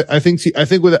honestly, I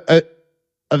think without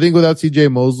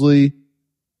CJ Mosley,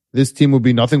 this team would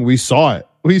be nothing. We saw it.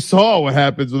 We saw what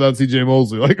happens without CJ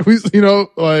Mosley. Like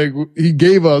he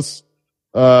gave us,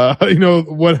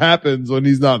 what happens when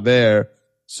he's not there.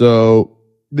 So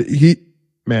that's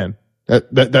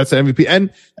the MVP.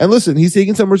 And listen, he's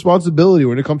taking some responsibility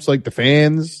when it comes to like the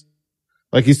fans.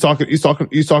 Like he's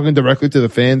talking directly to the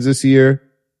fans this year,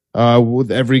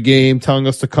 with every game, telling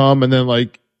us to come and then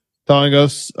like telling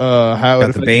us, how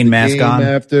got the Bane mask on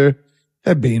after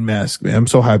that Bane mask, man. I'm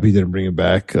so happy he didn't bring it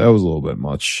back. That was a little bit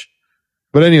much.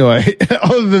 But anyway,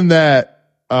 other than that,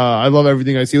 I love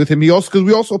everything I see with him. Cause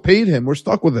we also paid him. We're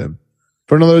stuck with him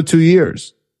for another 2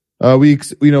 years. We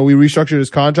restructured his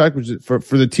contract, which is for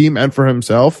the team and for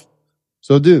himself.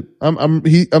 So dude, I'm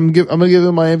gonna give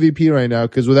him my MVP right now.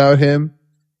 Cause without him,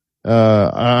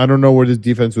 I don't know where this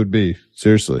defense would be.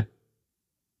 Seriously.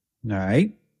 All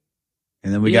right.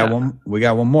 And then we got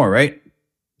one more, right?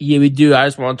 Yeah, we do. I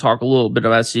just want to talk a little bit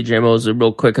about CJ Mosley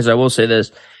real quick, because I will say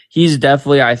this. He's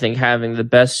definitely, I think, having the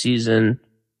best season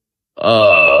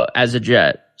as a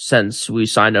Jet since we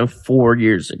signed him 4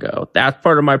 years ago. That's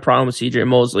part of my problem with CJ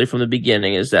Mosley from the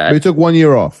beginning, is that he took 1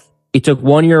 year off. He took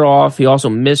 1 year off. He also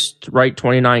missed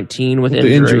 2019 with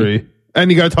injury. And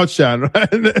he got a touchdown,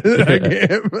 right? In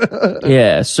that game.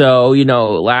 Yeah. So,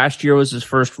 last year was his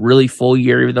first really full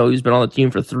year, even though he's been on the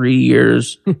team for 3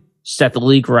 years, set the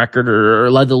league record or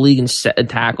led the league in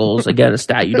tackles. Again, a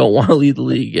stat you don't want to lead the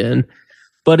league in.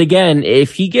 But again,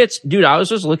 if he gets, dude, I was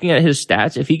just looking at his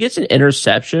stats. If he gets an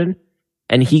interception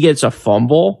and he gets a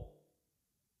fumble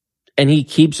and he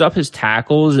keeps up his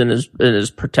tackles and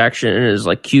his protection and his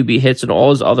like QB hits and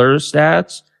all his other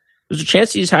stats, there's a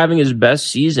chance he's having his best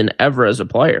season ever as a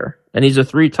player. And he's a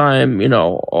 3-time,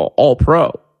 all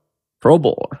pro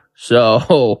bowler.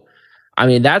 So, I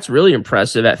mean, that's really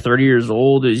impressive at 30 years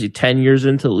old. Is he 10 years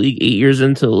into the league, 8 years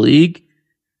into the league?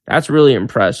 That's really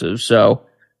impressive. So,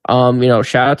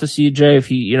 shout out to CJ. If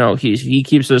he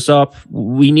keeps this up,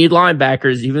 we need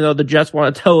linebackers, even though the Jets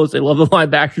want to tell us they love the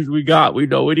linebackers we got. We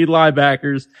know we need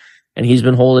linebackers, and he's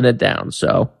been holding it down.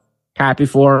 So happy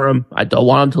for him. I don't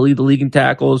want him to lead the league in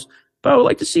tackles, but I would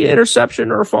like to see an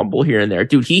interception or a fumble here and there.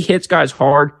 Dude, he hits guys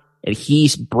hard and he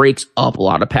breaks up a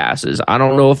lot of passes. I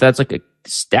don't know if that's like a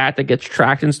stat that gets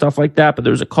tracked and stuff like that, but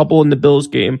there's a couple in the Bills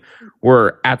game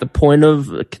where at the point of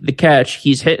the catch,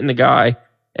 he's hitting the guy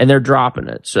and they're dropping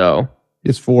it. So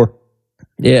it's 4.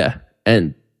 Yeah.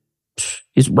 And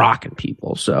he's rocking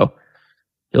people. So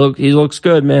he looks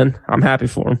good, man. I'm happy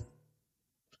for him.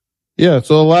 Yeah.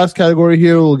 So the last category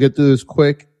here, we'll get to this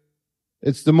quick.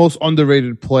 It's the most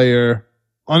underrated player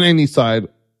on any side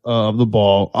of the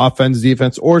ball, offense,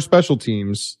 defense, or special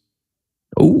teams.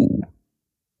 Ooh.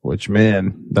 Which,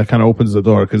 man, that kind of opens the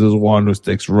door because there's one who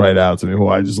sticks right out to me who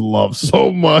I just love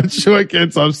so much. Who I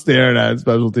can't stop staring at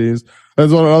special teams.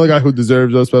 There's another guy who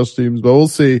deserves those special teams, but we'll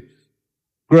see.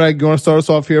 Greg, you want to start us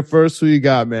off here first? Who you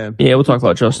got, man? Yeah, we'll talk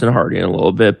about Justin Hardy in a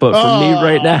little bit, but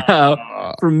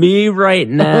for me right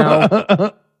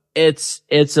now, it's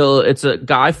a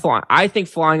guy flying. I think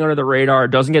flying under the radar,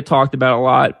 doesn't get talked about a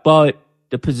lot, but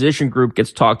the position group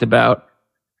gets talked about.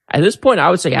 At this point, I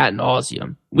would say ad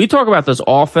nauseum. We talk about this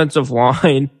offensive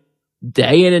line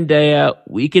day in and day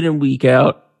out, week in and week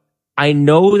out. I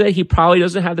know that he probably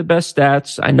doesn't have the best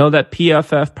stats. I know that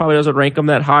PFF probably doesn't rank him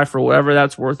that high for whatever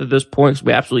that's worth at this point because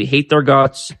we absolutely hate their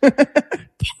guts.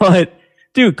 But,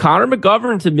 dude, Connor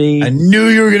McGovern to me. I knew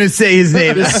you were going to say his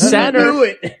name. The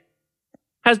center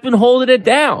has been holding it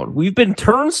down. We've been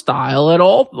turnstile at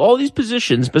all these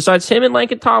positions. Besides him and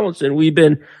Laken Tomlinson, we've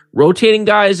been rotating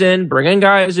guys in, bringing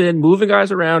guys in, moving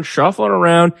guys around, shuffling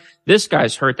around. This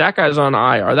guy's hurt. That guy's on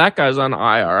IR. That guy's on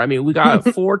IR. I mean, we got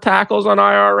 4 tackles on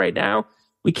IR right now.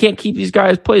 We can't keep these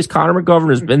guys placed. Connor McGovern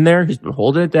has been there. He's been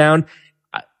holding it down.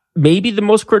 Maybe the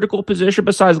most critical position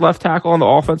besides left tackle on the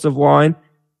offensive line.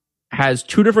 Has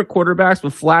 2 different quarterbacks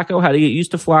with Flacco. Had to get used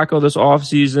to Flacco this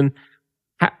offseason.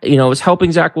 Is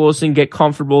helping Zach Wilson get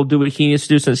comfortable, do what he needs to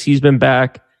do since he's been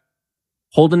back.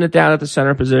 Holding it down at the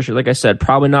center position. Like I said,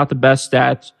 probably not the best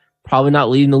stats. Probably not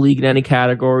leading the league in any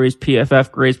categories.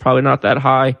 PFF grades probably not that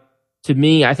high. To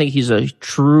me, I think he's a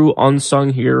true unsung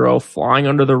hero, flying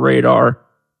under the radar,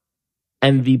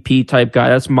 MVP type guy.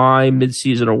 That's my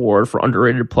midseason award for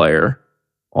underrated player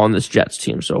on this Jets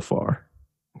team so far.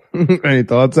 Any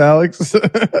thoughts, Alex?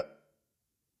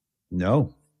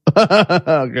 No.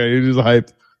 Okay, you're just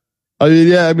hyped.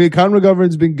 Connor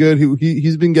McGovern's been good.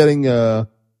 He's been getting a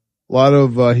lot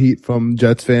of heat from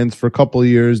Jets fans for a couple of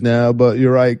years now, but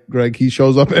you're right, Greg. He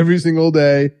shows up every single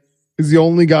day. He's the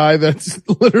only guy that's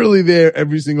literally there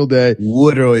every single day.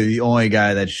 Literally the only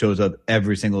guy that shows up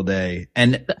every single day.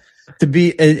 And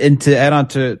to add on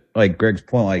to like Greg's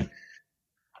point, like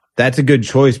that's a good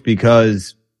choice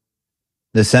because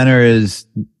the center is,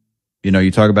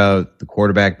 you talk about the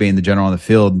quarterback being the general on the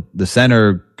field. The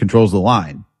center controls the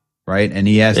line, right? And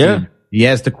he has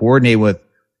to coordinate with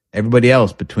everybody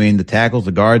else between the tackles,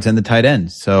 the guards, and the tight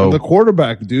ends. So and the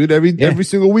quarterback, dude, every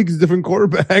single week is a different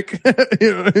quarterback.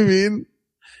 You know what I mean?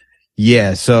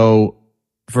 Yeah. So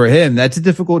for him, that's a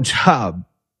difficult job.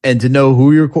 And to know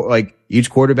who each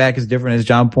quarterback is different, as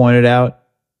John pointed out.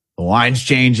 The line's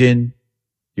changing.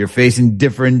 You're facing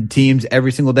different teams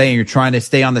every single day, and you're trying to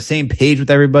stay on the same page with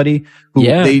everybody.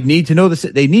 They need to know this.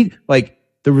 They need,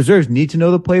 the reserves need to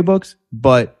know the playbooks,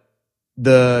 but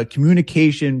the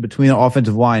communication between the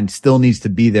offensive line still needs to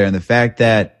be there. And the fact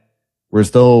that we're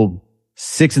still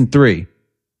 6-3,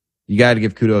 you got to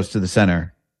give kudos to the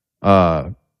center.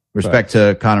 Respect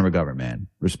to Connor McGovern, man.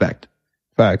 Respect.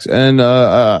 Facts. And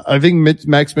I think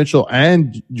Max Mitchell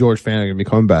and George Fant are going to be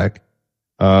coming back.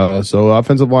 So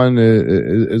offensive line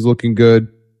is looking good.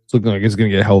 It's looking like it's going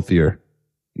to get healthier.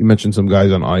 You mentioned some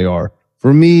guys on IR.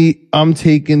 For me, I'm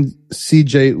taking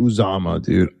CJ Uzomah,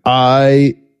 dude.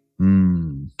 I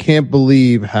can't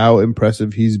believe how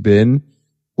impressive he's been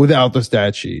without the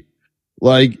stat sheet.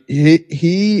 Like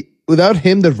he without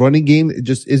him, the running game it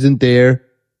just isn't there.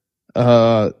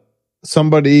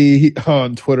 Somebody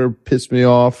on Twitter pissed me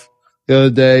off the other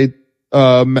day.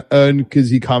 And cause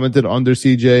he commented under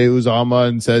CJ Uzomah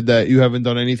and said that you haven't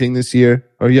done anything this year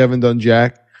or you haven't done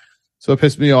jack. So it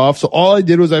pissed me off. So all I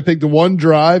did was I picked one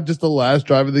drive, just the last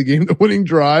drive of the game, the winning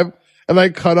drive. And I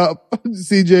cut up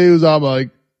CJ Uzomah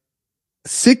like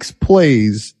 6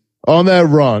 plays on that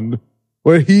run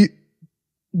where he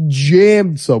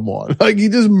jammed someone. Like he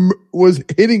just was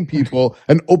hitting people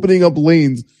and opening up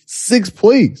lanes. 6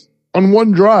 plays on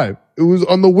one drive. It was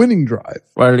on the winning drive.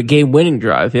 Right, a game winning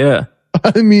drive. Yeah.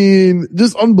 I mean,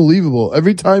 just unbelievable.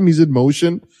 Every time he's in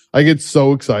motion, I get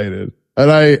so excited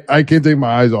and I can't take my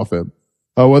eyes off him.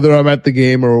 Whether I'm at the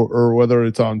game or whether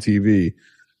it's on TV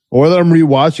or whether I'm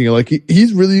rewatching it. Like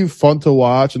he's really fun to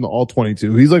watch in the all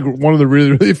 22. He's like one of the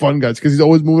really, really fun guys because he's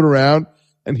always moving around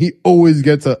and he always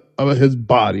gets his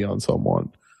body on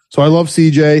someone. So I love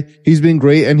CJ. He's been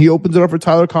great and he opens it up for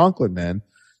Tyler Conklin, man.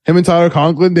 Him and Tyler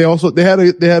Conklin, they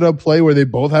had a play where they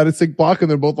both had a sick block and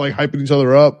they're both like hyping each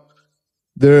other up.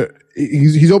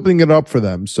 He's opening it up for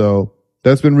them. So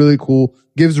that's been really cool.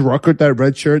 Gives Ruckert that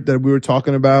red shirt that we were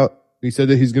talking about. He said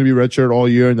that he's going to be red shirt all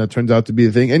year and that turns out to be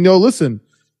a thing. And listen,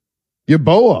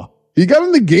 Yeboah, he got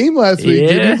in the game last week.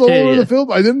 He was all over the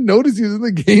film. I didn't notice he was in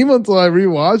the game until I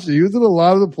rewatched it. He was in a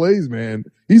lot of the plays, man.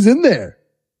 He's in there.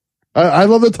 I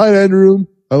love the tight end room.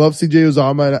 I love CJ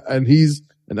Uzomah and he's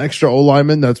an extra O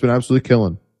lineman that's been absolutely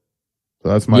killing. So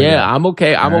that's my guy. I'm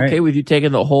okay. I'm okay with you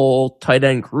taking the whole tight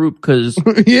end group because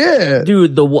yeah,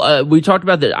 dude, I talked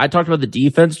about the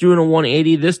defense doing a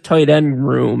 180. This tight end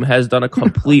room has done a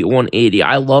complete 180.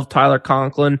 I love Tyler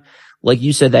Conklin. Like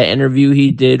you said, that interview he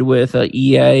did with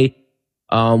EA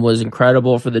was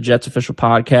incredible for the Jets official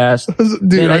podcast.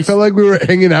 Dude, I felt like we were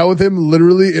hanging out with him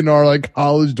literally in our like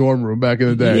college dorm room back in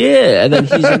the day. Yeah. And then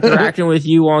he's interacting with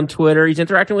you on Twitter. He's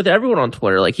interacting with everyone on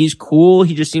Twitter. Like he's cool.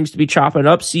 He just seems to be chopping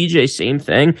up. CJ, same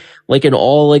thing. Like in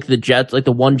all like the Jets, like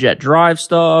the one jet drive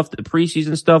stuff, the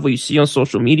preseason stuff, what you see on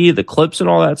social media, the clips and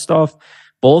all that stuff.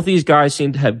 Both these guys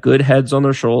seem to have good heads on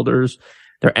their shoulders.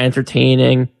 They're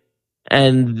entertaining.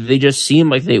 And they just seem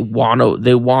like they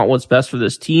want what's best for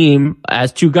this team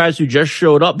as 2 guys who just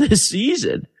showed up this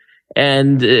season.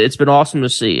 And it's been awesome to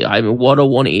see. I mean, what a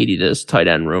 180 this tight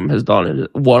end room has done in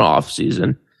one off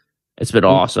season. It's been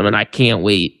awesome. And I can't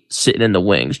wait sitting in the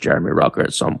wings, Jeremy Ruckert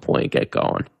at some point get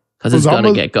going because it's going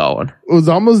to get going.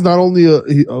 Uzomah's not only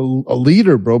a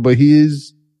leader, bro, but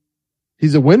he's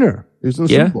a winner. He was in the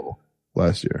Super Bowl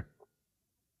last year.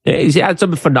 Yeah, he's had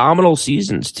some phenomenal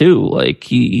seasons too. Like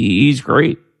he's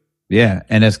great. Yeah,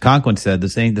 and as Conklin said, the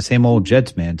same old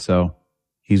Jets, man. So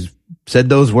he's said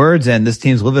those words, and this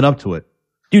team's living up to it.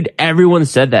 Dude, everyone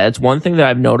said that. It's one thing that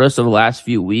I've noticed over the last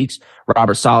few weeks.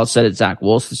 Robert Saleh said it. Zach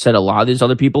Wilson said it, a lot of these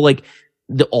other people. Like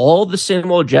all the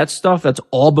same old Jets stuff. That's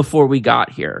all before we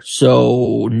got here.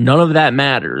 So none of that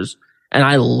matters. And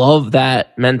I love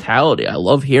that mentality. I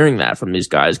love hearing that from these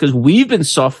guys because we've been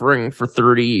suffering for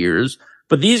 30 years.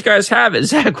 But these guys have it.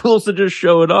 Zach Wilson just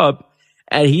showed up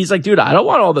and he's like, dude, I don't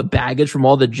want all the baggage from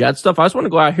all the Jet stuff. I just want to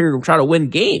go out here and try to win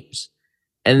games.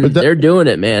 And they're doing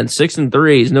it, man.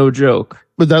 6-3 is no joke.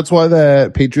 But that's why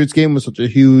that Patriots game was such a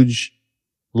huge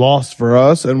loss for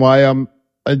us and why I'm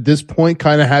at this point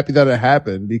kind of happy that it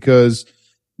happened because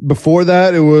before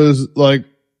that it was like,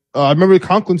 I remember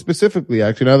Conklin specifically,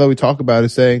 actually, now that we talk about it,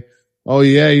 saying, oh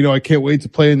yeah, I can't wait to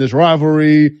play in this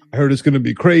rivalry. I heard it's going to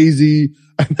be crazy.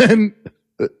 And then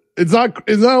it's not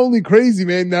only crazy,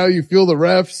 man. Now you feel the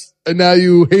refs and now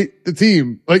you hate the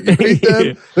team. Like you hate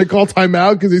them. They call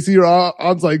timeout because they see your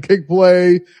onside kick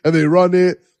play and they run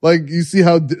it. Like you see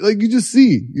so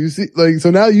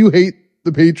now you hate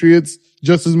the Patriots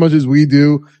just as much as we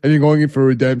do and you're going in for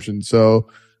redemption. So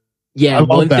yeah, I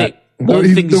love that.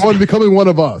 He's the one becoming one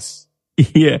of us.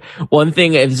 Yeah. One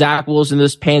thing, if Zach Wilson,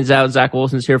 this pans out, Zach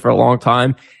Wilson's here for a long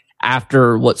time.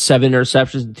 After 7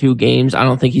 interceptions in 2 games, I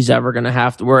don't think we're ever going to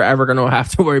have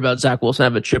to worry about Zach Wilson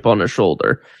have a chip on his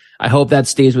shoulder. I hope that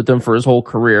stays with him for his whole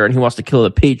career and he wants to kill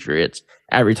the Patriots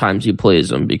every time he plays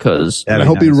them because. And I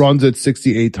hope he runs it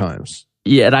 68 times.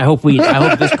 Yeah. And I hope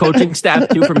this coaching staff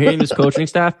too, from hearing this coaching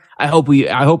staff, I hope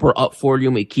we're up for you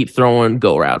and we keep throwing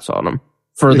go routes on them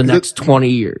for the next 20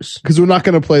 years. Cause we're not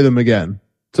going to play them again.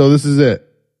 So this is it.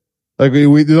 Like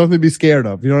there's nothing to be scared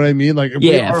of. You know what I mean? Like,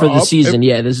 the season.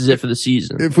 This is it for the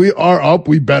season. If we are up,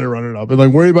 we better run it up and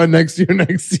like worry about next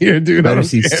year, dude. I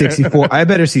see 64. I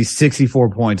better see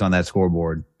 64 points on that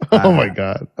scoreboard. Oh my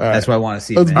God. That's what I want to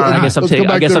see. I guess I'm taking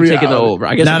the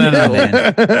over. No,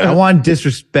 man. I want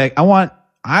disrespect.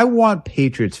 I want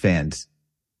Patriots fans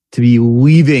to be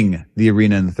leaving the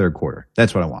arena in the third quarter.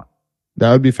 That's what I want.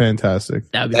 That would be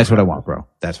fantastic. That's what I want, bro.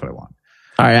 That's what I want.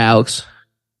 All right, Alex.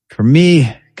 For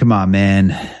me, come on, man.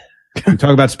 We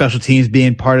talk about special teams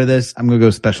being part of this. I'm going to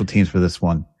go special teams for this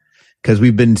one because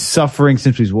we've been suffering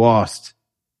since we've lost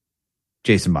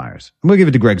Jason Myers. I'm going to give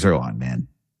it to Greg Zuerlein, man.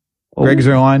 Greg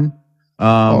Zuerlein.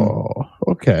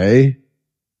 Okay.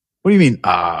 What do you mean?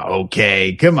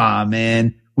 Okay. Come on,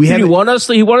 man. He won us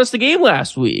the game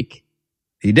last week.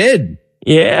 He did.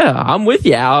 Yeah, I'm with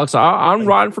you, Alex. I'm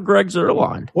riding for Greg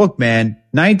Zuerlein. Look, man,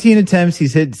 19 attempts.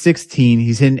 He's hit 16.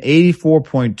 He's hitting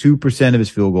 84.2% of his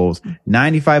field goals,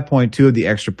 95.2 of the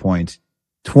extra points.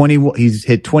 He's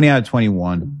hit 20 out of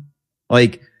 21.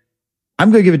 Like,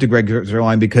 I'm going to give it to Greg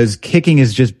Zuerlein because kicking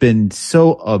has just been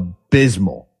so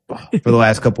abysmal for the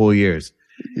last couple of years.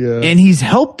 Yeah. And he's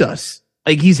helped us.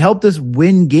 Like, he's helped us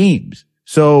win games.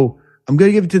 So I'm going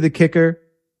to give it to the kicker.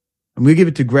 I'm going to give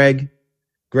it to Greg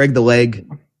the leg.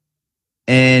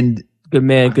 And good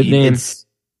man, good name.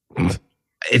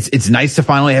 It's nice to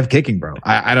finally have kicking, bro.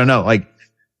 I don't know. Like,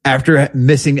 after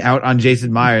missing out on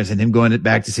Jason Myers and him going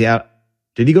back to Seattle.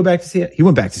 Did he go back to Seattle? He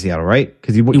went back to Seattle, right?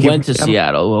 Because he went to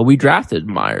Seattle. Well, we drafted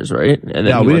Myers, right? And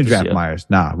then no, we didn't draft Myers.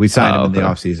 Nah, we signed him in the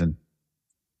offseason.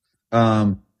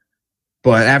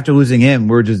 But after losing him,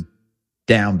 we're just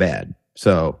down bad.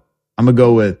 So I'm gonna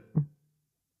go with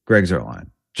Greg Zuerlein.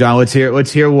 John, let's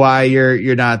hear why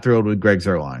you're not thrilled with Greg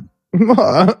Zuerlein.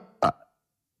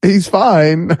 He's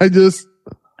fine. I just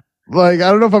I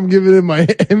don't know if I'm giving him my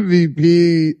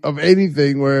MVP of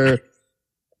anything where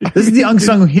this is the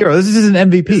unsung hero. This is an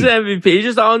MVP. This is an MVP. He's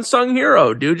just an unsung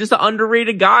hero, dude. Just an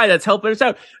underrated guy that's helping us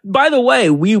out. By the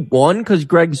way, we won because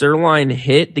Greg Zuerlein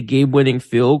hit the game-winning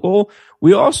field goal.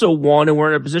 We also won and we're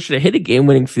in a position to hit a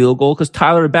game-winning field goal because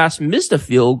Tyler Bass missed a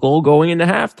field goal going into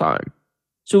halftime.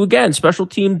 So again, special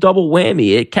team double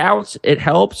whammy. It counts. It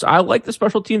helps. I like the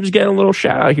special teams getting a little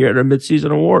shout out here at our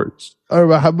midseason awards. All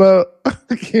right, but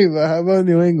how about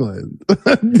New England?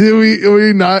 Are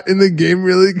we not in the game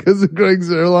really because of Greg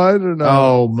Zuerlein or not?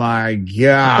 Oh my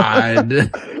God.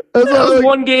 That was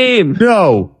one game.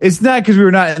 No, it's not because we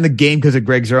were not in the game because of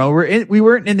Greg Zuerlein. We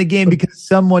weren't in the game because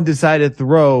someone decided to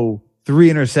throw 3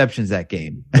 interceptions that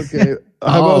game. Okay.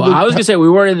 I was gonna say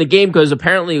we weren't in the game because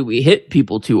apparently we hit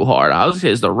people too hard. I was gonna say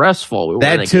it's the ref's fault. We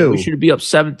weren't in the game. We should be up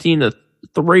 17-3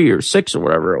 or 6 or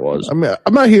whatever it was. I mean,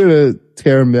 I'm not here to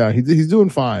tear him down. He's doing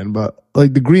fine, but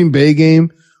like the Green Bay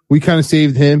game, we kind of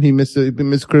saved him. He missed a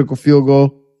critical field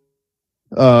goal.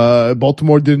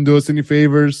 Baltimore didn't do us any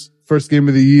favors. First game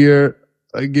of the year,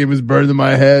 that game is burned in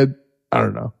my head. I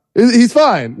don't know. He's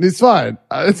fine. He's fine.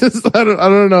 It's just, I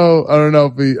don't know. I don't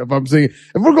know if I'm saying,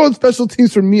 if we're going special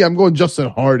teams for me, I'm going Justin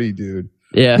Hardy, dude.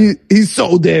 Yeah. He's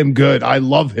so damn good. I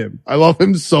love him. I love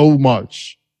him so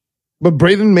much. But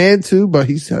Braden Mann too, but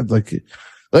he's had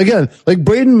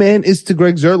Braden Mann is to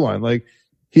Greg Zuerlein. Like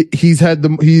he's had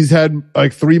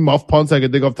like 3 muff punts I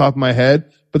could think off the top of my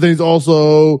head, but then he's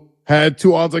also had 2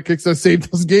 onside kicks that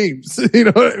saved those games. You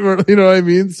know what I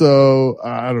mean? So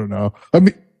I don't know. I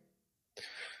mean,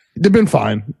 they've been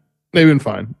fine. They've been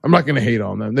fine. I'm not going to hate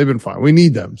on them. They've been fine. We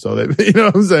need them. So you know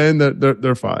what I'm saying?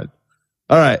 They're fine.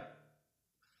 All right.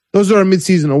 Those are our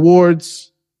midseason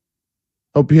awards.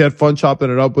 Hope you had fun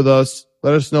chopping it up with us.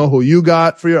 Let us know who you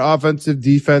got for your offensive,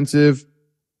 defensive,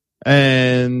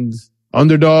 and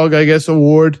underdog, I guess,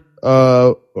 award,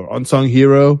 or unsung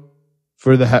hero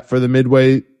for the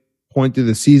midway point through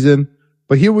the season.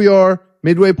 But here we are,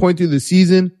 midway point through the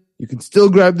season. You can still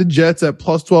grab the Jets at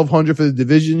plus 1,200 for the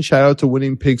division. Shout out to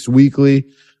Winning Picks Weekly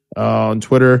on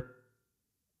Twitter.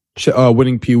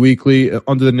 Winning P Weekly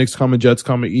under the Knicks, Jets,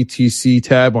 ETC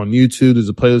tab on YouTube. There's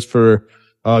a playlist for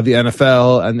the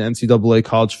NFL and the NCAA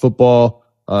college football.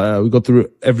 We go through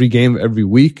every game every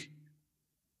week.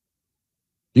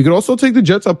 You can also take the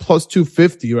Jets at plus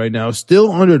 250 right now.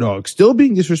 Still underdog, still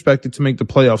being disrespected to make the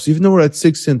playoffs, even though we're at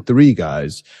 6-3,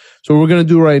 guys. So what we're going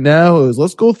to do right now is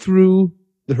let's go through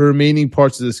the remaining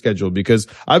parts of the schedule, because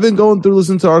I've been going through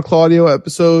listening to our Claudio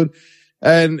episode,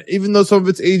 and even though some of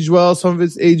it's aged well, some of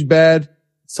it's aged bad,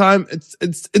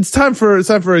 it's time for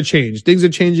a change. Things are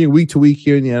changing week to week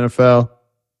here in the NFL.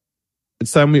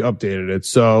 It's time we updated it.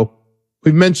 So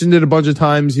we've mentioned it a bunch of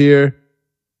times here.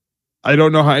 I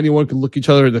don't know how anyone can look each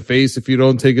other in the face if you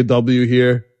don't take a W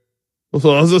here.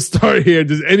 So let's just start here.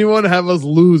 Does anyone have us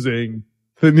losing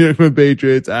the New England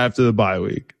Patriots after the bye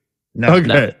week? No. Okay.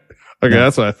 No. Okay,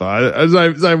 that's what I thought.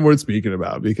 It's not worth speaking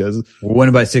about because we're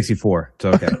winning by 64. It's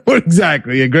okay.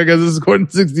 Exactly. Yeah, Greg has a score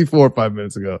 64 5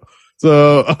 minutes ago.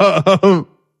 So,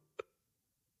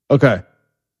 okay.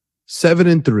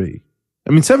 7-3. I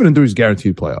mean, 7-3 is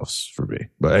guaranteed playoffs for me.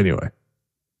 But anyway,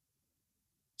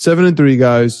 7-3,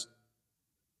 guys.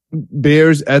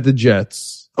 Bears at the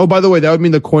Jets. Oh, by the way, that would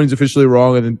mean the coin's officially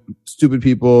wrong, and then stupid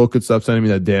people could stop sending me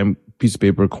that damn piece of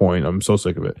paper coin. I'm so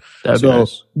sick of it. That'd be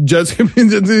nice. Jets can beat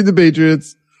the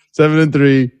Patriots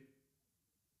 7-3.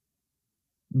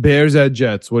 Bears at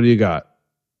Jets. What do you got?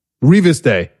 Revis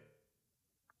Day.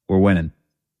 We're winning.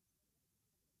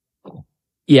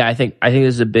 Yeah, I think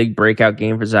this is a big breakout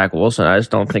game for Zach Wilson. I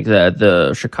just don't think that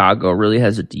the Chicago really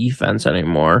has a defense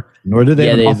anymore. Nor do they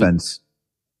have an offense.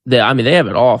 They have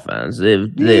an offense. They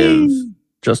have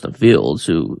Justin Fields,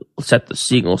 who set the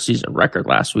single season record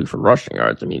last week for rushing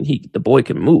yards. I mean, the boy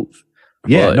can move.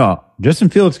 Yeah, no, Justin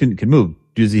Fields can move.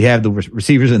 Does he have the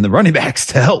receivers and the running backs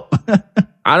to help?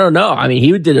 I don't know. I mean,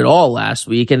 he did it all last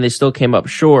week, and they still came up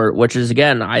short. Which is,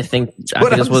 again, I think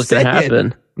that's what's going to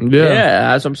happen.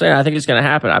 Yeah, that's what I'm saying. I think it's going to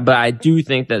happen. But I do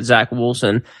think that Zach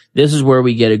Wilson, this is where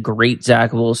we get a great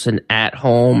Zach Wilson at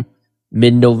home,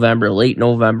 mid-November, late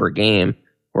November game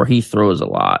where he throws a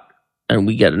lot, and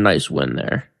we get a nice win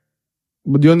there.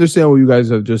 But do you understand what you guys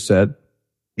have just said?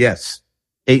 Yes.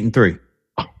 8-3.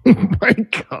 Oh my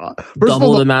God.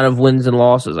 Double the amount of wins and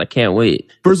losses. I can't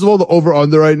wait. First of all, the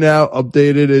over-under right now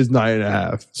updated is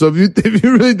 9.5. So if you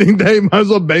really think that, you might as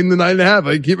well bang the 9.5.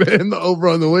 I keep hitting the over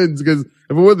on the wins, because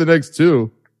if we win the next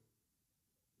two,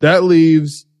 that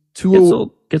leaves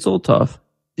two. Gets a little tough.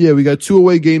 Yeah, we got 2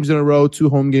 away games in a row, 2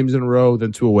 home games in a row,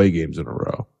 then 2 away games in a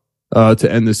row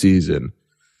to end the season.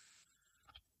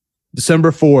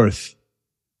 December 4th.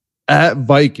 At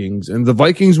Vikings, and the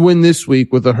Vikings win this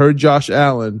week with a hurt Josh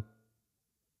Allen,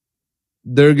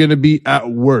 they're going to be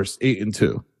at worst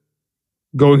 8-2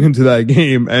 going into that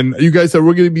game. And you guys said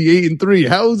we're going to be 8-3.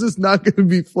 How is this not going to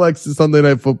be flexed to Sunday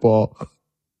Night Football?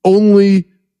 Only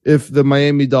if the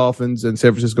Miami Dolphins and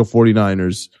San Francisco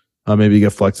 49ers maybe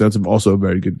get flexed. That's also a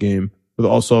very good game with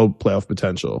also playoff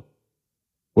potential.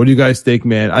 What do you guys think,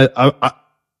 man?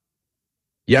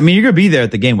 Yeah, I mean, you're going to be there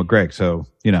at the game with Greg, so,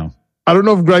 you know. I don't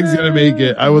know if Greg's going to make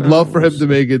it. I would love for him to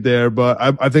make it there, but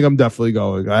I think I'm definitely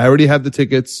going. I already have the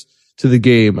tickets to the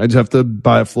game. I just have to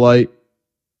buy a flight.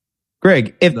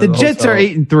 Greg, if the Jets are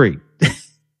 8-3.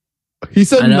 He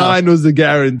said 9 was the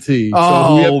guarantee.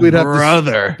 Oh, we'd have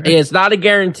brother. It's not a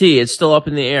guarantee. It's still up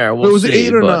in the air. It was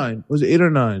 8 or 9. Was it 8 or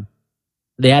 9?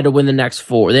 They had to win the next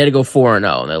 4. They had to go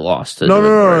 4-0, and they lost.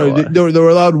 No. They were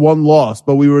allowed 1 loss,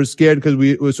 but we were scared because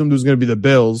we assumed it was going to be the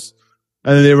Bills.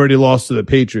 And then they already lost to the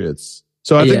Patriots.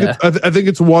 So I think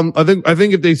it's one. I think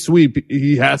if they sweep,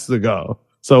 he has to go.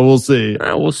 So we'll see.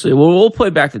 We'll see. We'll play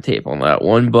back the tape on that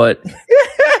one. But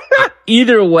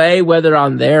either way, whether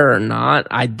I'm there or not,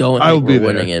 I don't think we're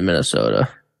winning in Minnesota.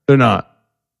 They're not.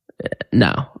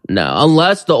 No.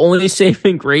 Unless the only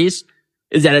saving grace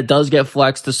is that it does get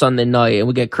flexed to Sunday night and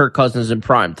we get Kirk Cousins in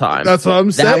prime time. That's what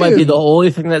I'm saying. That might be the only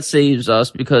thing that saves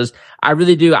us, because I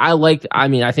really do. I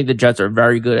think the Jets are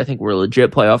very good. I think we're a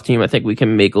legit playoff team. I think we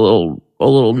can make a little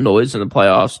noise in the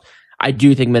playoffs. I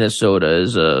do think Minnesota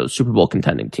is a Super Bowl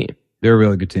contending team. They're a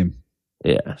really good team.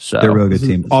 Yeah. So they're a really good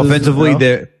team.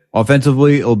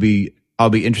 Offensively, I'll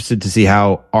be interested to see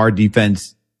how our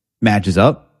defense matches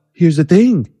up. Here's the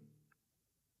thing.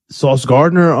 Sauce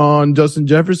Gardner on Justin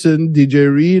Jefferson, DJ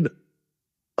Reed.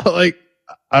 Like,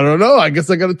 I don't know. I guess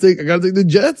I gotta take the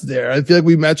Jets there. I feel like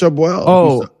we match up well.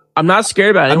 Oh, I'm not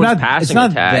scared about anyone's passing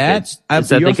attack. It's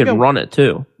that they can run it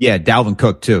too. Yeah, Dalvin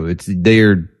Cook too. It's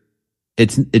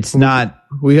not.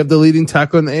 We have the leading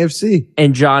tackle in the AFC.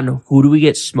 And John, who do we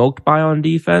get smoked by on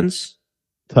defense?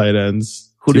 Tight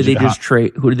ends. Who did they just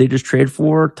trade? Who did they just trade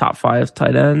for? Top 5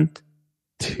 tight end.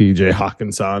 TJ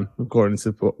Hawkinson, according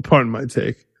to pardon my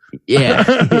take. Yeah.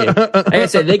 Like I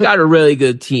said, they got a really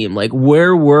good team. Like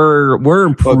where we're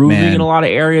improving in a lot of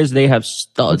areas. They have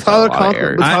studs.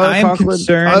 I am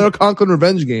concerned. Tyler Conklin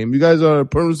revenge game. You guys are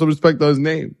putting some respect on his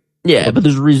name. Yeah, but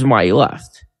there's a reason why he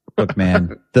left. Look,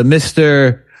 man, the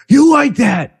Mr. You like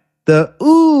that? The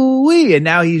ooh wee, and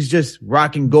now he's just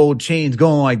rocking gold chains,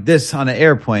 going like this on an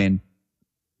airplane.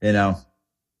 You know,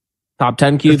 top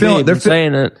 10 QB. They're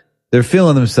saying it. They're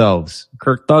feeling themselves.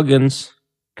 Kirk Thuggins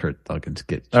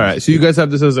get. All right, so you guys have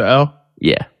this as an L?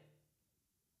 Yeah.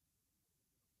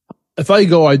 If I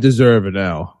go, I deserve an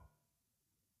L.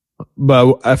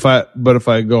 But if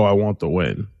I go, I want the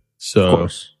win. So of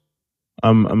course.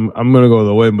 I'm gonna go with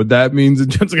the win, but that means the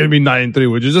Jets are gonna be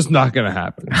 9-3, which is just not gonna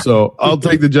happen. So I'll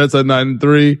take the Jets at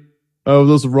 9-3.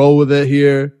 Let's roll with it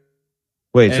here.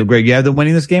 Wait, so Greg, you have them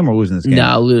winning this game or losing this game?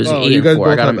 No, losing 8-4.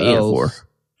 I got them 8-4.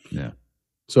 Yeah.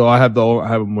 So I have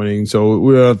them winning. So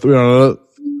we're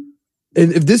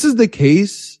and if this is the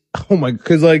case, oh my,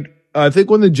 because like I think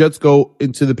when the Jets go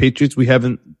into the Patriots, we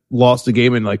haven't lost a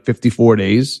game in like 54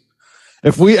 days.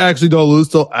 If we actually don't lose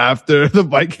till after the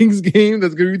Vikings game,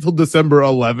 that's going to be till December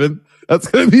 11th. That's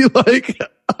going to be like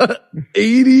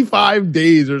 85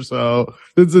 days or so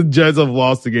since the Jets have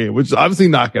lost the game, which is obviously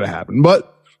not going to happen.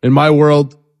 But in my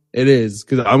world, it is,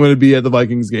 because I'm going to be at the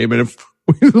Vikings game. And if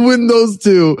we win those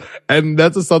two, and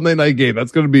that's a Sunday night game,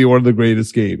 that's going to be one of the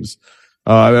greatest games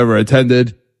I've ever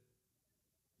attended.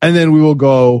 And then we will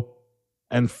go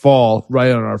and fall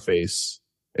right on our face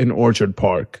in Orchard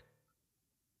Park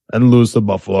and lose to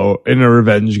Buffalo in a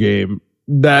revenge game.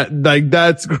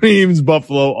 That screams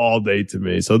Buffalo all day to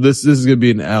me. So this is going to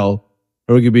be an L,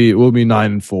 or we'll be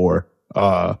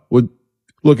 9-4. With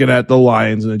looking at the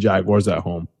Lions and the Jaguars at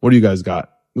home. What do you guys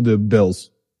got with the Bills?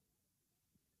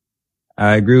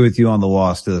 I agree with you on the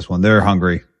loss to this one. They're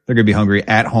hungry. They're going to be hungry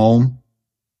at home.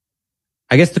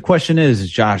 I guess the question is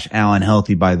Josh Allen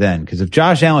healthy by then? Because if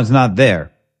Josh Allen's not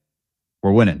there,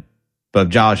 we're winning. But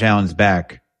if Josh Allen's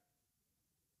back,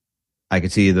 I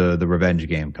could see the revenge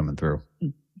game coming through.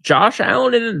 Josh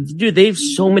Allen, dude, they have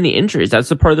so many injuries. That's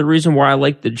the part of the reason why I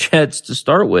like the Jets to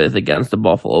start with against the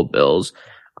Buffalo Bills.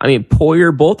 I mean,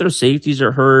 Poyer, both their safeties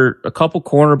are hurt. A couple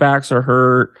cornerbacks are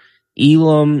hurt.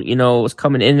 Elam, was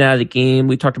coming in and out of the game.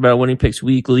 We talked about Winning Picks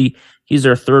Weekly. He's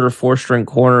their third or fourth string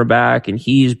cornerback, and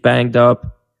he's banged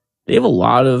up. They have a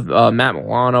lot of Matt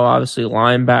Milano, obviously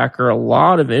linebacker, a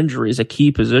lot of injuries at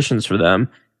key positions for them.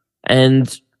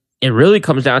 And it really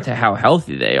comes down to how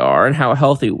healthy they are and how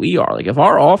healthy we are. Like, if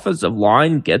our offensive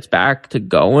line gets back to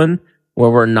going, where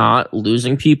we're not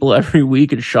losing people every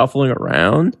week and shuffling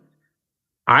around,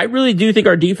 I really do think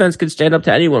our defense could stand up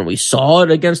to anyone. We saw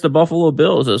it against the Buffalo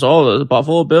Bills. It's the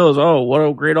Buffalo Bills. Oh, what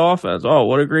a great offense. Oh,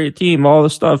 what a great team. All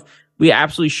this stuff. We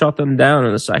absolutely shut them down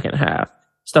in the second half.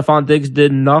 Stephon Diggs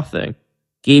did nothing.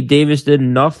 Gabe Davis did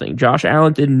nothing. Josh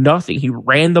Allen did nothing. He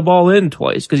ran the ball in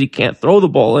twice because he can't throw the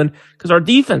ball in because our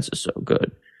defense is so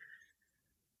good.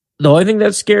 The only thing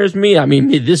that scares me, I mean,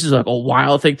 this is like a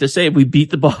wild thing to say. We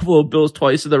beat the Buffalo Bills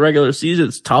twice in the regular season.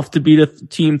 It's tough to beat a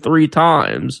team 3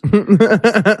 times.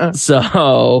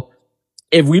 So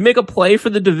if we make a play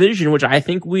for the division, which I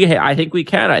think we can.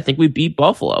 I think we beat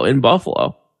Buffalo in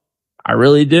Buffalo. I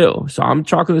really do. So I'm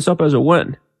chalking this up as a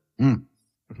win. All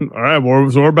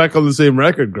right, so we're back on the same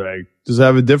record, Greg. Just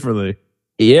have it differently.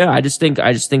 Yeah, I just think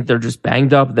they're just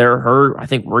banged up. They're hurt. I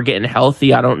think we're getting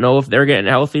healthy. I don't know if they're getting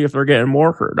healthy, if they're getting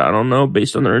more hurt. I don't know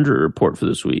based on their injury report for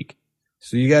this week.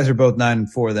 So you guys are both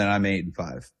 9-4. Then I'm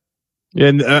 8-5. Yeah,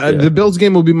 and the Bills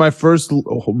game will be my first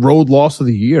road loss of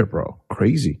the year, bro.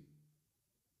 Crazy.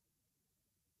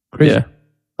 Yeah.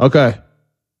 Okay.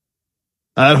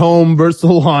 At home versus the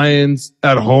Lions.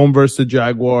 At home versus the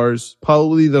Jaguars.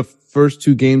 Probably the first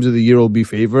 2 games of the year will be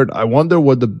favored. I wonder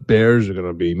what the Bears are going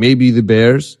to be. Maybe the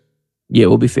Bears? Yeah,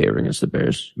 we'll be favoring against the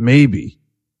Bears. Maybe.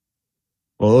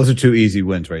 Well, those are 2 easy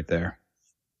wins right there.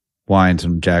 Lions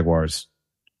and Jaguars.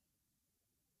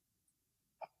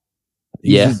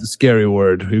 Yeah. Easy is a scary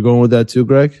word. Are you going with that too,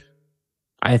 Greg?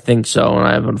 I think so, and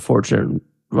I have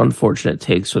unfortunate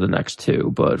takes for the next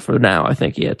 2, but for now, I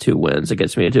think 2 wins. It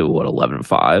gets me to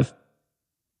 11-5.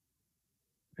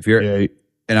 If you're,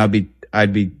 and I'd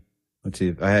be. Let's see.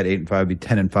 If I had 8-5, I'd be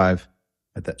 10-5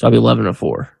 at that. So I'll be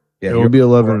 11-4. Yeah, it will be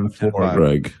 11-4,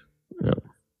 Greg. Yeah.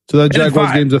 So that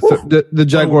Jaguars game's the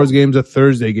Jaguars game's a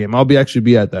Thursday game. I'll actually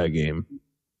be at that game.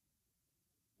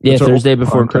 Yeah, that's Thursday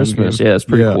before Christmas. Game. Yeah, it's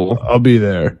pretty cool. I'll be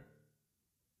there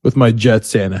with my Jet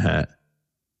Santa hat.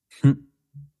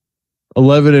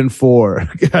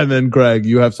 11-4. And then, Greg,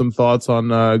 you have some thoughts on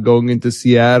going into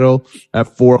Seattle at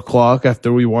 4:00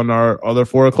 after we won our other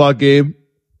 4:00 game,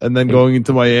 and then going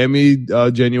into Miami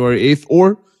January 8th,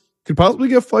 or could possibly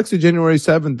get flexed to January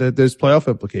 7th that there's playoff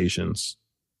implications.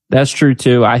 That's true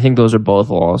too. I think those are both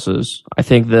losses. I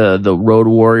think the Road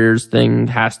Warriors thing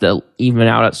has to even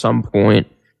out at some point.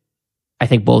 I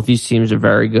think both these teams are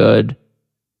very good.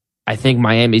 I think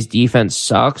Miami's defense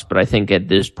sucks, but I think at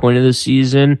this point of the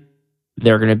season,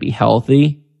 they're going to be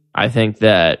healthy. I think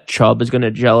that Chubb is going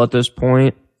to gel at this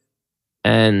point,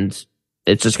 and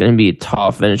it's just going to be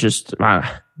tough. And it's just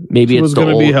maybe Tua's going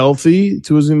to be healthy.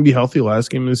 Tua's going to be healthy last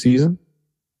game of the season.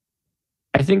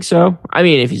 I think so. I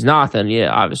mean, if he's not, then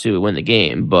yeah, obviously we win the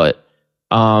game. But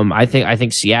I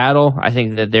think Seattle. I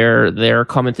think that they're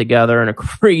coming together in a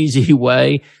crazy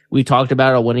way. We talked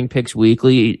about it Winning Picks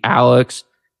Weekly, Alex.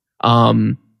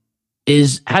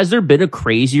 Has there been a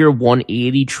crazier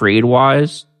 180 trade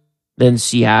wise than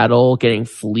Seattle getting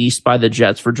fleeced by the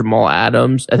Jets for Jamal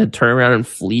Adams and then turning around and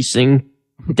fleecing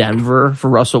Denver for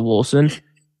Russell Wilson?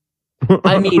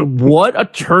 I mean, what a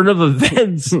turn of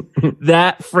events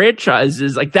that franchise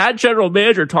is. Like, that general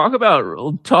manager, talk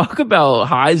about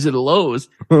highs and lows.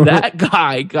 That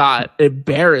guy got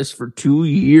embarrassed for 2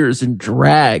 years and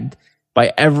dragged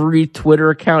by every Twitter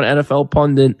account, NFL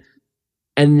pundit,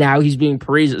 and now he's being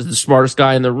praised as the smartest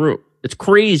guy in the room. It's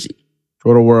crazy.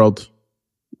 What a world.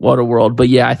 What a world. But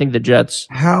yeah, I think the Jets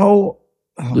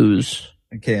lose.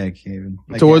 I can't even.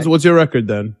 So what's your record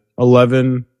then?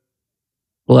 11-7.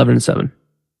 11-7.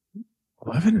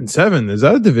 11-7. Is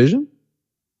that a division?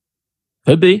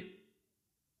 Could be.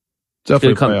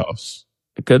 Definitely playoffs.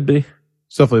 It could be.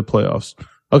 It's definitely playoffs.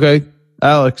 Okay,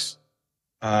 Alex.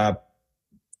 So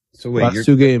wait, last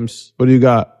 2 games. What do you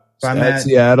got? At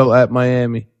Seattle, at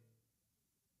Miami.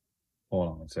 Hold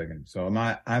on 1 second. So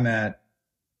I'm at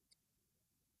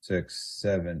 6,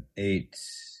 7, 8.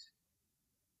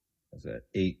 What's that?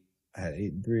 8. I had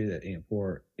 8-3. That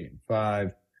 8-4,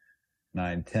 8-5,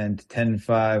 9, 10,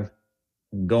 10-5.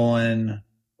 I'm going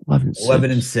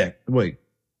 11-6. Wait.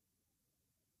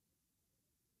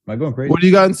 Am I going crazy? What do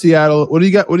you got in Seattle? What do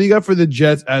you got for the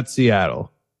Jets at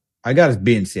Seattle? I got us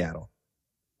being Seattle.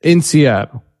 In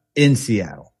Seattle.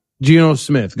 Geno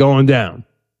Smith going down.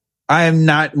 I am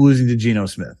not losing to Geno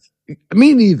Smith.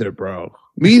 Me neither, bro.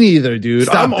 Me neither, dude.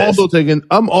 I'm this. also taking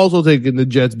the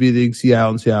Jets beating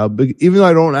Seattle. But even though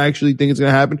I don't actually think it's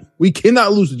gonna happen, we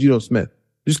cannot lose to Geno Smith.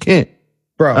 We just can't,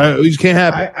 bro. We just can't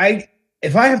happen.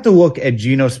 If I have to look at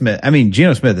Geno Smith, I mean,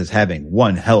 Geno Smith is having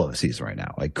one hell of a season right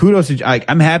now. Like, kudos to,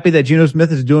 I'm happy that Geno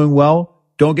Smith is doing well.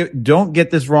 Don't get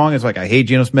this wrong. It's like, I hate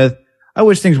Geno Smith. I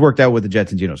wish things worked out with the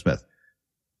Jets and Geno Smith,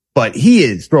 but he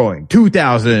is throwing close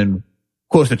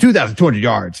to 2,200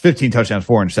 yards, 15 touchdowns,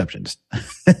 4 interceptions.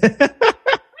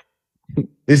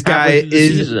 This guy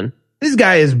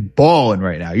is balling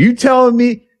right now. You telling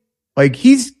me, like,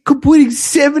 he's completing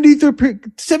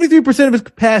 73% of his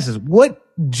passes. What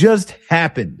just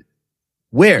happened?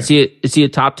 Where? Is he a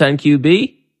top 10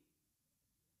 QB?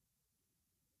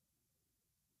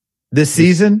 This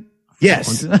season?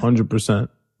 Yes. 100%.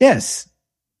 Yes.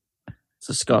 It's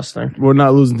disgusting. We're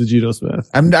not losing to Geno Smith.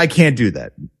 I can't do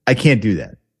that.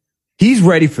 He's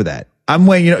ready for that. I'm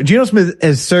waiting. Geno Smith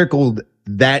has circled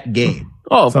that game.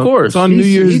 Oh, of course. It's on New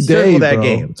Year's Day, that bro.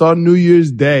 game. It's on New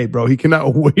Year's Day, bro. He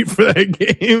cannot wait for that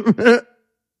game.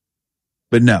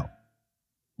 But no.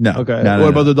 Okay. What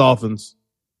about the Dolphins?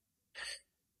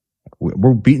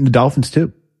 We're beating the Dolphins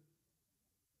too.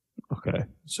 Okay.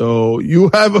 So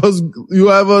you have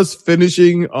us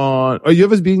finishing on, you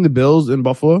have us beating the Bills in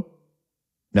Buffalo?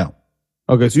 No.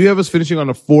 Okay. So you have us finishing on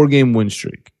a 4-game win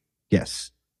streak.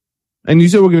 Yes. And you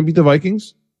said we're going to beat the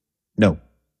Vikings? No.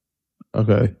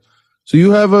 Okay. So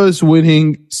you have us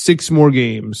winning 6 more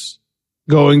games,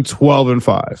 going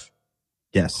 12-5.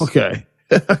 Yes. Okay.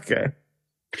 Okay.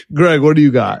 Greg, what do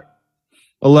you got?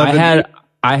 11.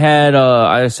 I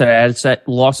had set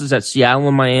losses at Seattle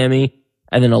and Miami,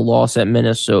 and then a loss at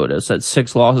Minnesota. So that's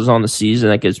 6 losses on the season.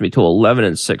 That gets me to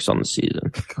 11-6 on the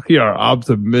season. We are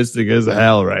optimistic as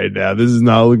hell right now. This is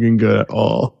not looking good at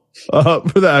all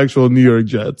for the actual New York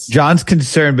Jets. John's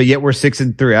concerned, but yet we're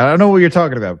 6-3. I don't know what you're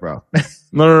talking about, bro.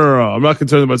 No. I'm not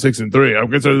concerned about 6-3. I'm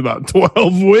concerned about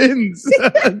 12 wins.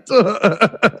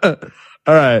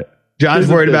 All right. John's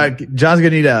going to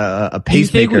need a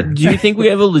pacemaker. Do you think we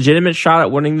have a legitimate shot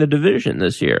at winning the division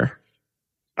this year?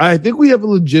 I think we have a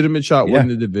legitimate shot winning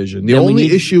the division. The only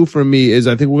issue for me is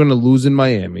I think we're going to lose in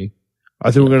Miami.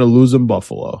 I think we're going to lose in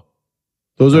Buffalo.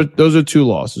 Those are 2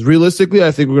 losses. Realistically,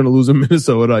 I think we're going to lose in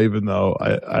Minnesota, even though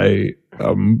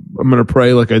I'm going to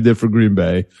pray like I did for Green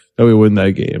Bay that we win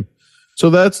that game. So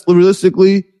that's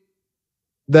 6-6,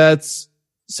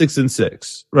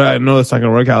 right? I know that's not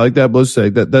going to work out like that, but let's say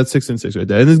that's 6-6 right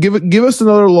there. And then give us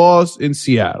another loss in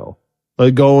Seattle,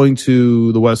 like going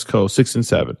to the West Coast,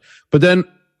 6-7. But then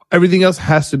everything else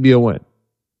has to be a win,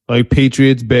 like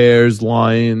Patriots, Bears,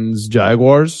 Lions,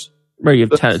 Jaguars. Right, you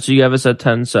have 10. So you have us at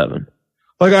 10-7.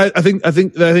 Like I think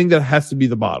that has to be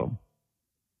the bottom.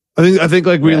 I think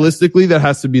like realistically that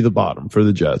has to be the bottom for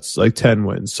the Jets, like 10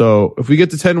 wins. So if we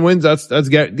get to 10 wins, that's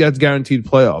guaranteed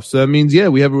playoffs. So that means,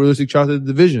 we have a realistic shot at the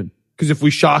division. Cause if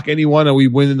we shock anyone and we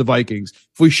win in the Vikings,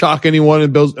 if we shock anyone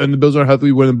and the Bills are healthy,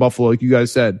 we win in Buffalo, like you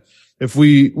guys said. If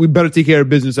we better take care of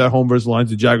business at home versus the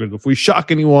Lions and Jaguars. If we shock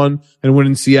anyone and win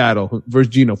in Seattle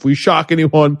versus Geno, if we shock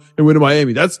anyone and win in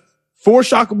Miami, that's 4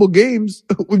 shockable games.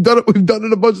 We've done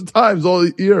it a bunch of times all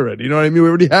year already. You know what I mean? We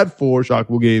already had 4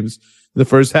 shockable games in the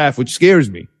first half, which scares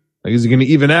me. Like, is it going to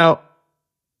even out?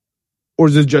 Or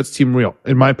is this Jets team real?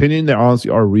 In my opinion, they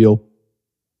honestly are real.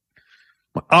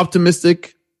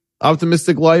 Optimistic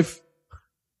life.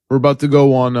 We're about to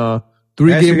go on a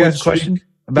 3-game win streak.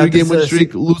 3-game win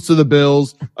streak, lose to the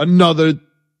Bills, another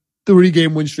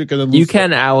 3-game win streak, and then lose. You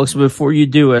can, Alex. Before you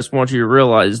do, I just want you to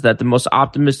realize that the most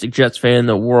optimistic Jets fan in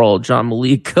the world, John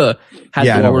Malika,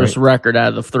 had the worst record out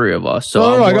of the three of us.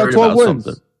 So no, I got 12 wins.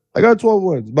 Something. I got 12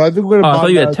 wins, but I think we're going to. I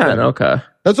thought you had 10. Okay,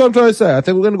 that's what I'm trying to say. I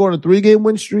think we're going to go on a 3-game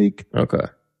win streak. Okay,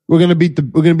 we're going to beat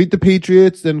the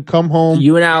Patriots, then come home.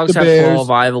 You and Alex have Bears,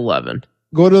 12. I have 11.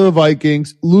 Go to the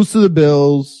Vikings, lose to the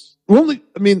Bills. In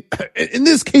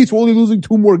this case, we're only losing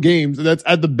 2 more games, and that's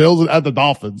at the Bills and at the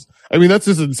Dolphins. I mean, that's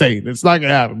just insane. It's not going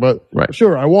to happen, but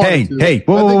sure, I want it to. Hey,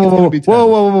 whoa.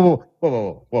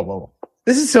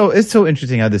 It's so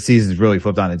interesting how the season's really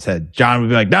flipped on its head. John would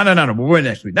be like, no, we're winning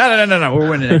next week. No, we're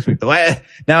winning next week.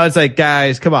 Now it's like,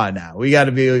 guys, come on now. We got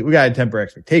to temper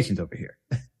expectations over here.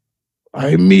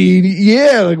 I mean,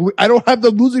 yeah, like I don't have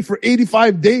them losing for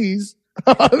 85 days.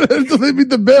 Until they beat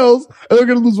the Bills, and they're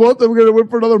going to lose one, then we're going to win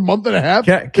for another month and a half.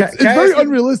 It's very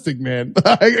unrealistic, man.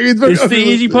 It's the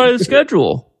easy part of the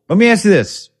schedule. Let me ask you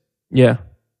this. Yeah.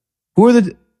 Who are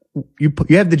you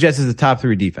have the Jets as the top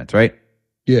 3 defense, right?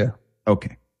 Yeah.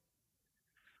 Okay.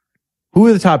 Who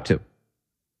are the top 2?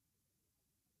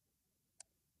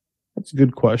 That's a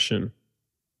good question.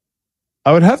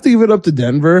 I would have to give it up to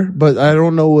Denver, but I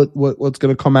don't know what's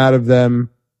going to come out of them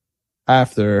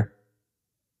after.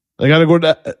 I got to go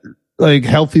to like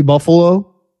healthy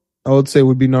Buffalo. I would say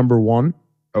would be number 1.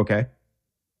 Okay.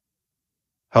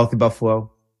 Healthy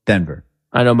Buffalo, Denver.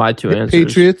 I know my 2 answers.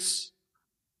 Patriots.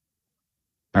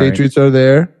 Patriots are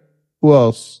there. Who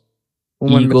else?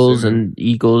 Eagles and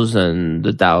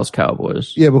the Dallas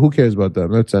Cowboys. Yeah, but who cares about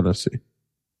them? That's NFC.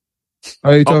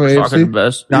 Are you talking about AFC?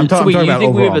 Best. No, I'm talking you about think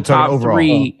overall. we have the top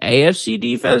 3 AFC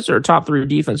defense or top 3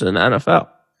 defense in the NFL?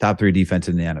 Top 3 defense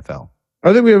in the NFL.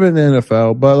 I think we have it in the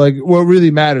NFL, but like what really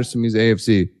matters to me is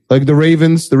AFC. Like the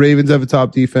Ravens have a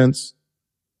top defense.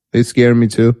 They scare me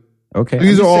too. Okay.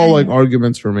 These are all like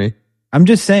arguments for me. I'm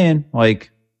just saying,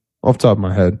 like, off the top of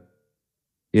my head.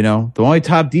 You know, the only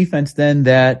top defense then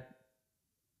that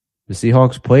the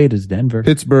Seahawks played is Denver.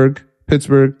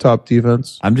 Pittsburgh, top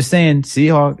defense. I'm just saying,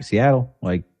 Seattle,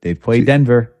 like they've played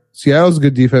Denver. Seattle's a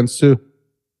good defense too.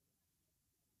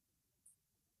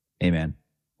 Amen.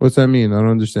 What's that mean? I don't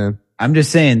understand. I'm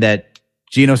just saying that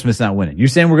Geno Smith's not winning. You're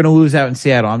saying we're going to lose out in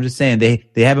Seattle. I'm just saying they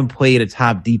haven't played a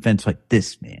top defense like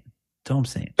this, man. That's all I'm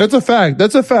saying. That's a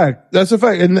fact.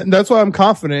 And that's why I'm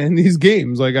confident in these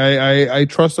games. Like I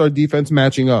trust our defense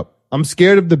matching up. I'm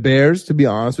scared of the Bears, to be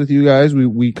honest with you guys.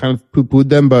 We kind of poo-pooed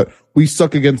them, but we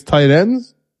suck against tight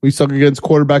ends. We suck against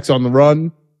quarterbacks on the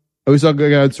run. And we suck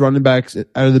against running backs out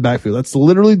of the backfield. That's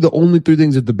literally the only 3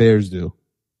 things that the Bears do.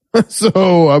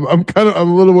 So I'm a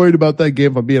little worried about that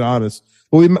game, if I'm being honest.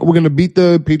 But we're going to beat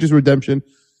the Patriots redemption.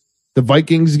 The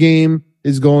Vikings game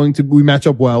we match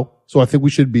up well. So I think we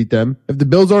should beat them. If the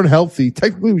Bills aren't healthy,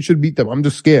 technically we should beat them. I'm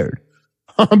just scared.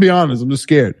 I'll be honest. I'm just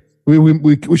scared. We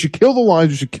should kill the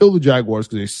Lions. We should kill the Jaguars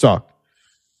because they suck.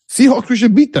 Seahawks, we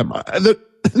should beat them.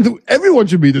 Everyone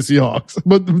should beat the Seahawks,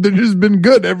 but they've just been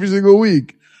good every single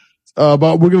week.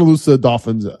 But we're going to lose to the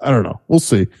Dolphins. I don't know. We'll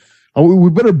see. We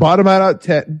better bottom out at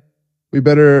 10.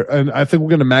 And I think we're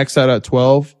going to max out at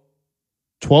 12.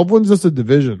 12 wins just a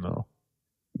division though.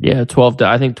 Yeah, 12.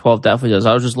 I think 12 definitely does.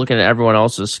 I was just looking at everyone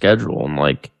else's schedule and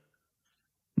like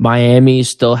Miami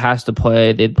still has to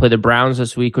play. They play the Browns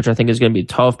this week, which I think is going to be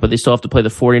tough, but they still have to play the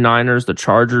 49ers, the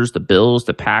Chargers, the Bills,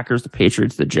 the Packers, the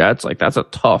Patriots, the Jets. Like that's a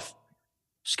tough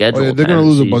schedule. Oh, yeah, they're going to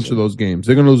lose a bunch of those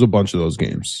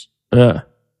games. Yeah.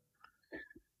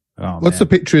 What's the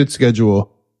Patriots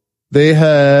schedule? They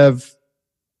have,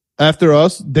 after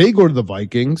us, they go to the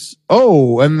Vikings.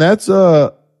 Oh, and that's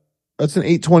an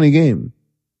 8:20 game.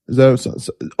 Is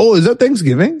that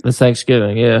Thanksgiving? It's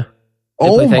Thanksgiving, yeah.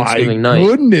 Oh my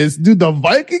goodness, dude! The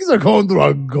Vikings are going through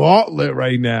a gauntlet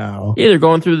right now. Yeah, they're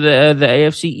going through the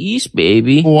AFC East,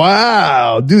 baby.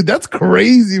 Wow, dude, that's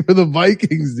crazy for the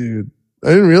Vikings, dude. I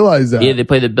didn't realize that. Yeah, they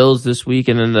play the Bills this week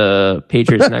and then the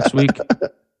Patriots next week.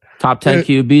 Top 10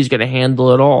 QB is going to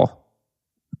handle it all.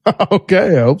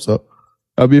 Okay, I hope so.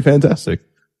 That'd be fantastic.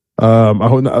 I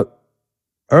hope not.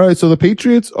 All right, so the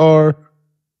Patriots are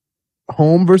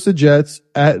home versus the Jets,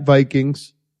 at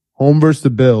Vikings, home versus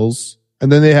the Bills.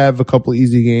 And then they have a couple of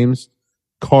easy games.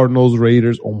 Cardinals,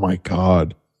 Raiders. Oh my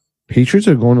God. Patriots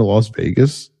are going to Las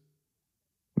Vegas.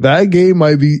 That game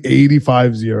might be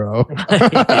 85-0.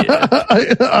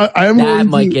 That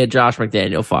might get Josh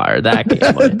McDaniel fired. That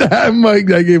game might.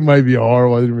 that game might be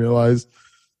horrible. I didn't realize.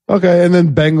 Okay. And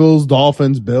then Bengals,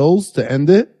 Dolphins, Bills to end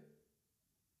it.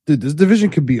 Dude, this division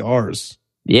could be ours.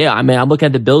 Yeah, I mean, I'm looking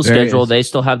at the Bills schedule. They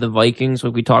still have the Vikings,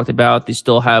 like we talked about. They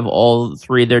still have all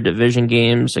 3 of their division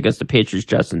games against the Patriots,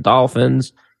 Jets, and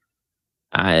Dolphins.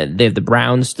 They have the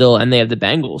Browns still, and they have the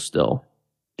Bengals still.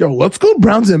 Yo, let's go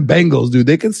Browns and Bengals, dude.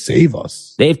 They can save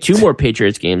us. They have 2 more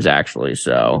Patriots games, actually.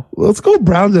 So let's go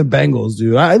Browns and Bengals,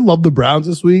 dude. I love the Browns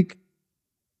this week.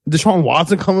 Deshaun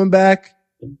Watson coming back.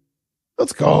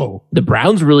 Let's go. The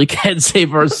Browns really can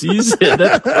save our season.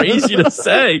 That's crazy to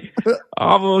say.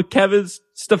 I'm a Kevin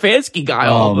Stefanski guy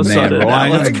all of a sudden.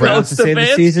 Relying on the Browns to save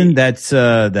the season. That's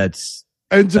and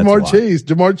Jamar Chase.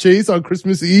 Jamar Chase on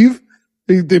Christmas Eve.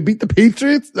 They beat the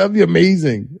Patriots. That'd be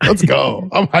amazing. Let's go.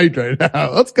 I'm hyped right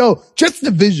now. Let's go. Jets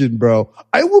division, bro.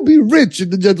 I will be rich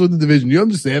if the Jets win the division. You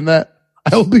understand that?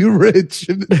 I will be rich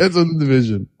if the Jets win the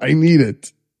division. I need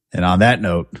it. And on that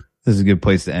note, this is a good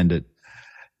place to end it.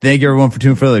 Thank you everyone for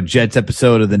tuning for another Jets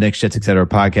episode of the Knicks Jets Etc.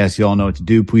 podcast. You all know what to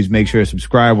do. Please make sure to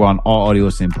subscribe. We're on all audio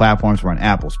listening platforms. We're on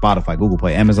Apple, Spotify, Google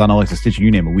Play, Amazon, Alexa, Stitcher,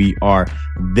 you name it. We are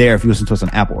there. If you listen to us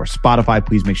on Apple or Spotify,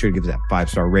 please make sure to give us that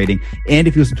 5-star rating. And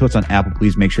if you listen to us on Apple,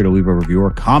 please make sure to leave a review or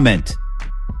comment.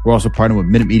 We're also partnered with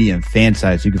Minute Media and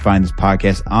Fanside, so you can find this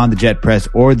podcast on the Jet Press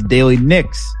or the Daily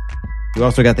Knicks. We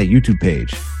also got that YouTube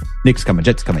page. Knicks coming,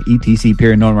 Jets coming, ETC,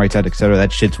 period, no one writes out, etc.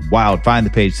 That shit's wild. Find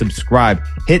the page, subscribe,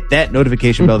 hit that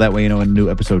notification bell. That way you know when a new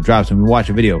episode drops. When we watch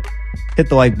a video, hit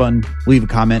the like button, leave a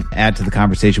comment, add to the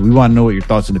conversation. We want to know what your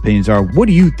thoughts and opinions are. What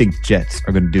do you think the Jets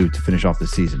are going to do to finish off this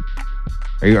season?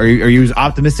 Are you as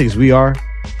optimistic as we are?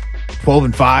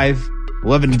 12-5,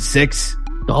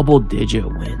 11-6. Double-digit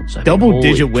wins.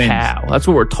 Double-digit wins. Cow. That's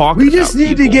what we're talking about. We just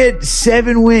need to get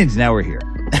 7 wins. Now we're here.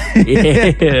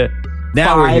 Yeah.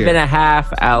 Now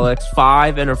 5.5, Alex.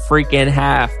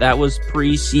 5.5. That was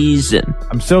preseason.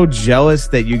 I'm so jealous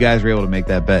that you guys were able to make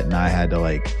that bet, and I had to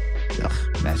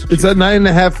Massachusetts. It's at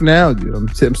 9.5 now, dude. I'm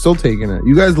still taking it.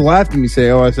 You guys laughed at me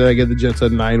say, I said I get the Jets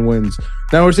at 9 wins.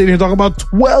 Now we're sitting here talking about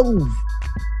 12.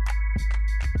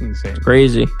 Insane. It's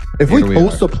crazy. If we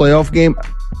host a playoff game,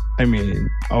 I mean,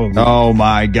 oh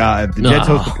my God! If the Jets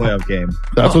host a playoff game,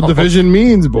 that's what division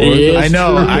means, boys. I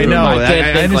know. I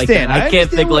understand. I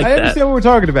can't think like that. I understand what we're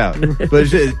talking about, but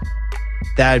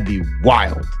that'd be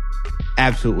wild,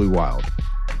 absolutely wild.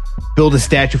 Build a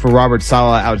statue for Robert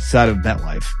Saleh outside of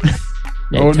MetLife.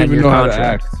 I wouldn't even know how to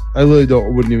act. I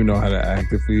literally wouldn't even know how to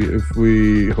act if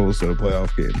we hosted a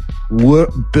playoff game.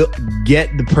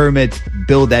 Get the permits,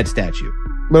 build that statue.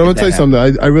 But I'm gonna tell you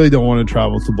something. I really don't want to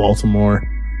travel to Baltimore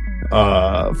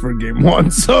for game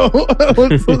 1. So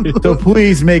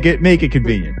please make it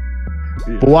convenient.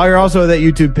 Yeah. But while you're also at that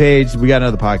YouTube page, we got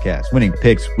another podcast, Winning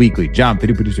Picks Weekly. John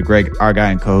Pity, producer Greg, our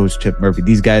guy and co-host Chip Murphy.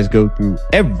 These guys go through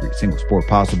every single sport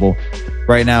possible.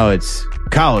 Right now it's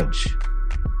college,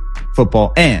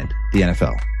 football, and the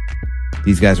NFL.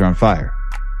 These guys are on fire.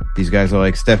 These guys are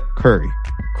like Steph Curry,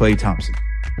 Klay Thompson.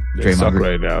 They suck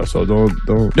right now, so don't.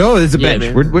 No, there's a bench.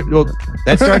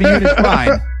 That starting unit's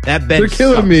fine. That bench. They're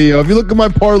killing sucks. me. If you look at my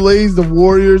parlays, the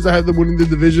Warriors, I have them winning the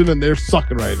division, and they're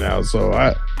sucking right now. So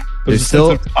there's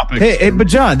still. Hey, but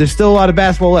John, there's still a lot of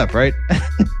basketball left, right?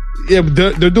 Yeah, but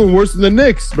they're doing worse than the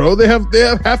Knicks, bro. They have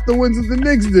half the wins that the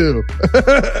Knicks do,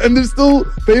 and they're still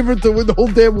favored to win the whole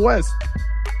damn West.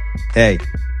 Hey.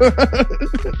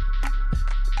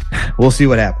 We'll see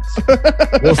what happens.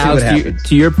 Alex,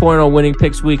 to your point on Winning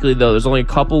Picks Weekly, though, there's only a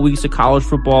couple weeks of college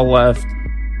football left.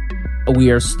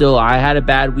 I had a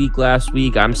bad week last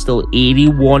week. I'm still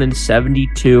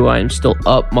 81-72. I'm still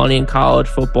up money in college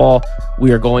football.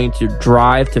 We are going to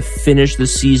drive to finish the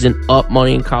season up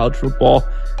money in college football.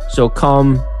 So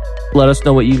come, let us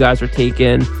know what you guys are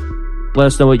taking. Let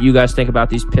us know what you guys think about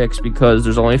these picks, because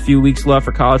there's only a few weeks left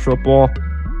for college football.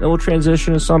 Then we'll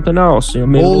transition to something else.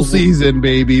 Bowl season,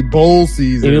 baby. Bowl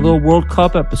season. Maybe a little World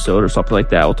Cup episode or something like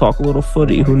that. We'll talk a little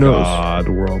footy. Who knows? God,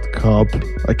 World Cup.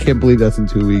 I can't believe that's in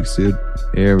 2 weeks, dude.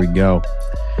 Here we go.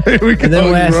 Here we go.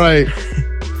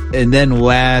 And then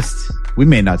last, we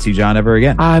may not see John ever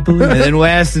again. I believe. And then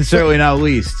last and certainly not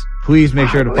least, please make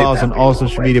sure to follow us on all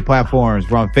social media platforms.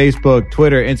 We're on Facebook,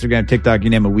 Twitter, Instagram, TikTok, you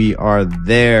name it. We are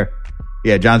there.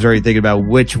 Yeah, John's already thinking about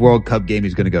which World Cup game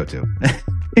he's going to go to.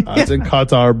 It's in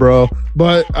Qatar, bro.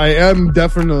 But I am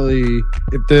definitely,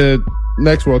 if the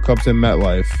next World Cup's in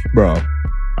MetLife, bro,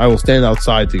 I will stand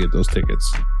outside to get those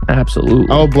tickets. Absolutely.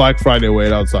 I will Black Friday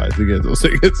wait outside to get those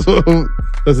tickets. So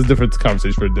that's a different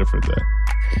conversation for a different day.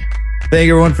 Thank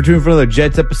you, everyone, for tuning for another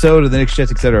Jets episode of the Knicks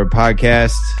Jets Etc.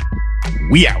 podcast.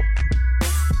 We out.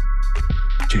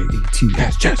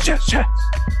 Jets.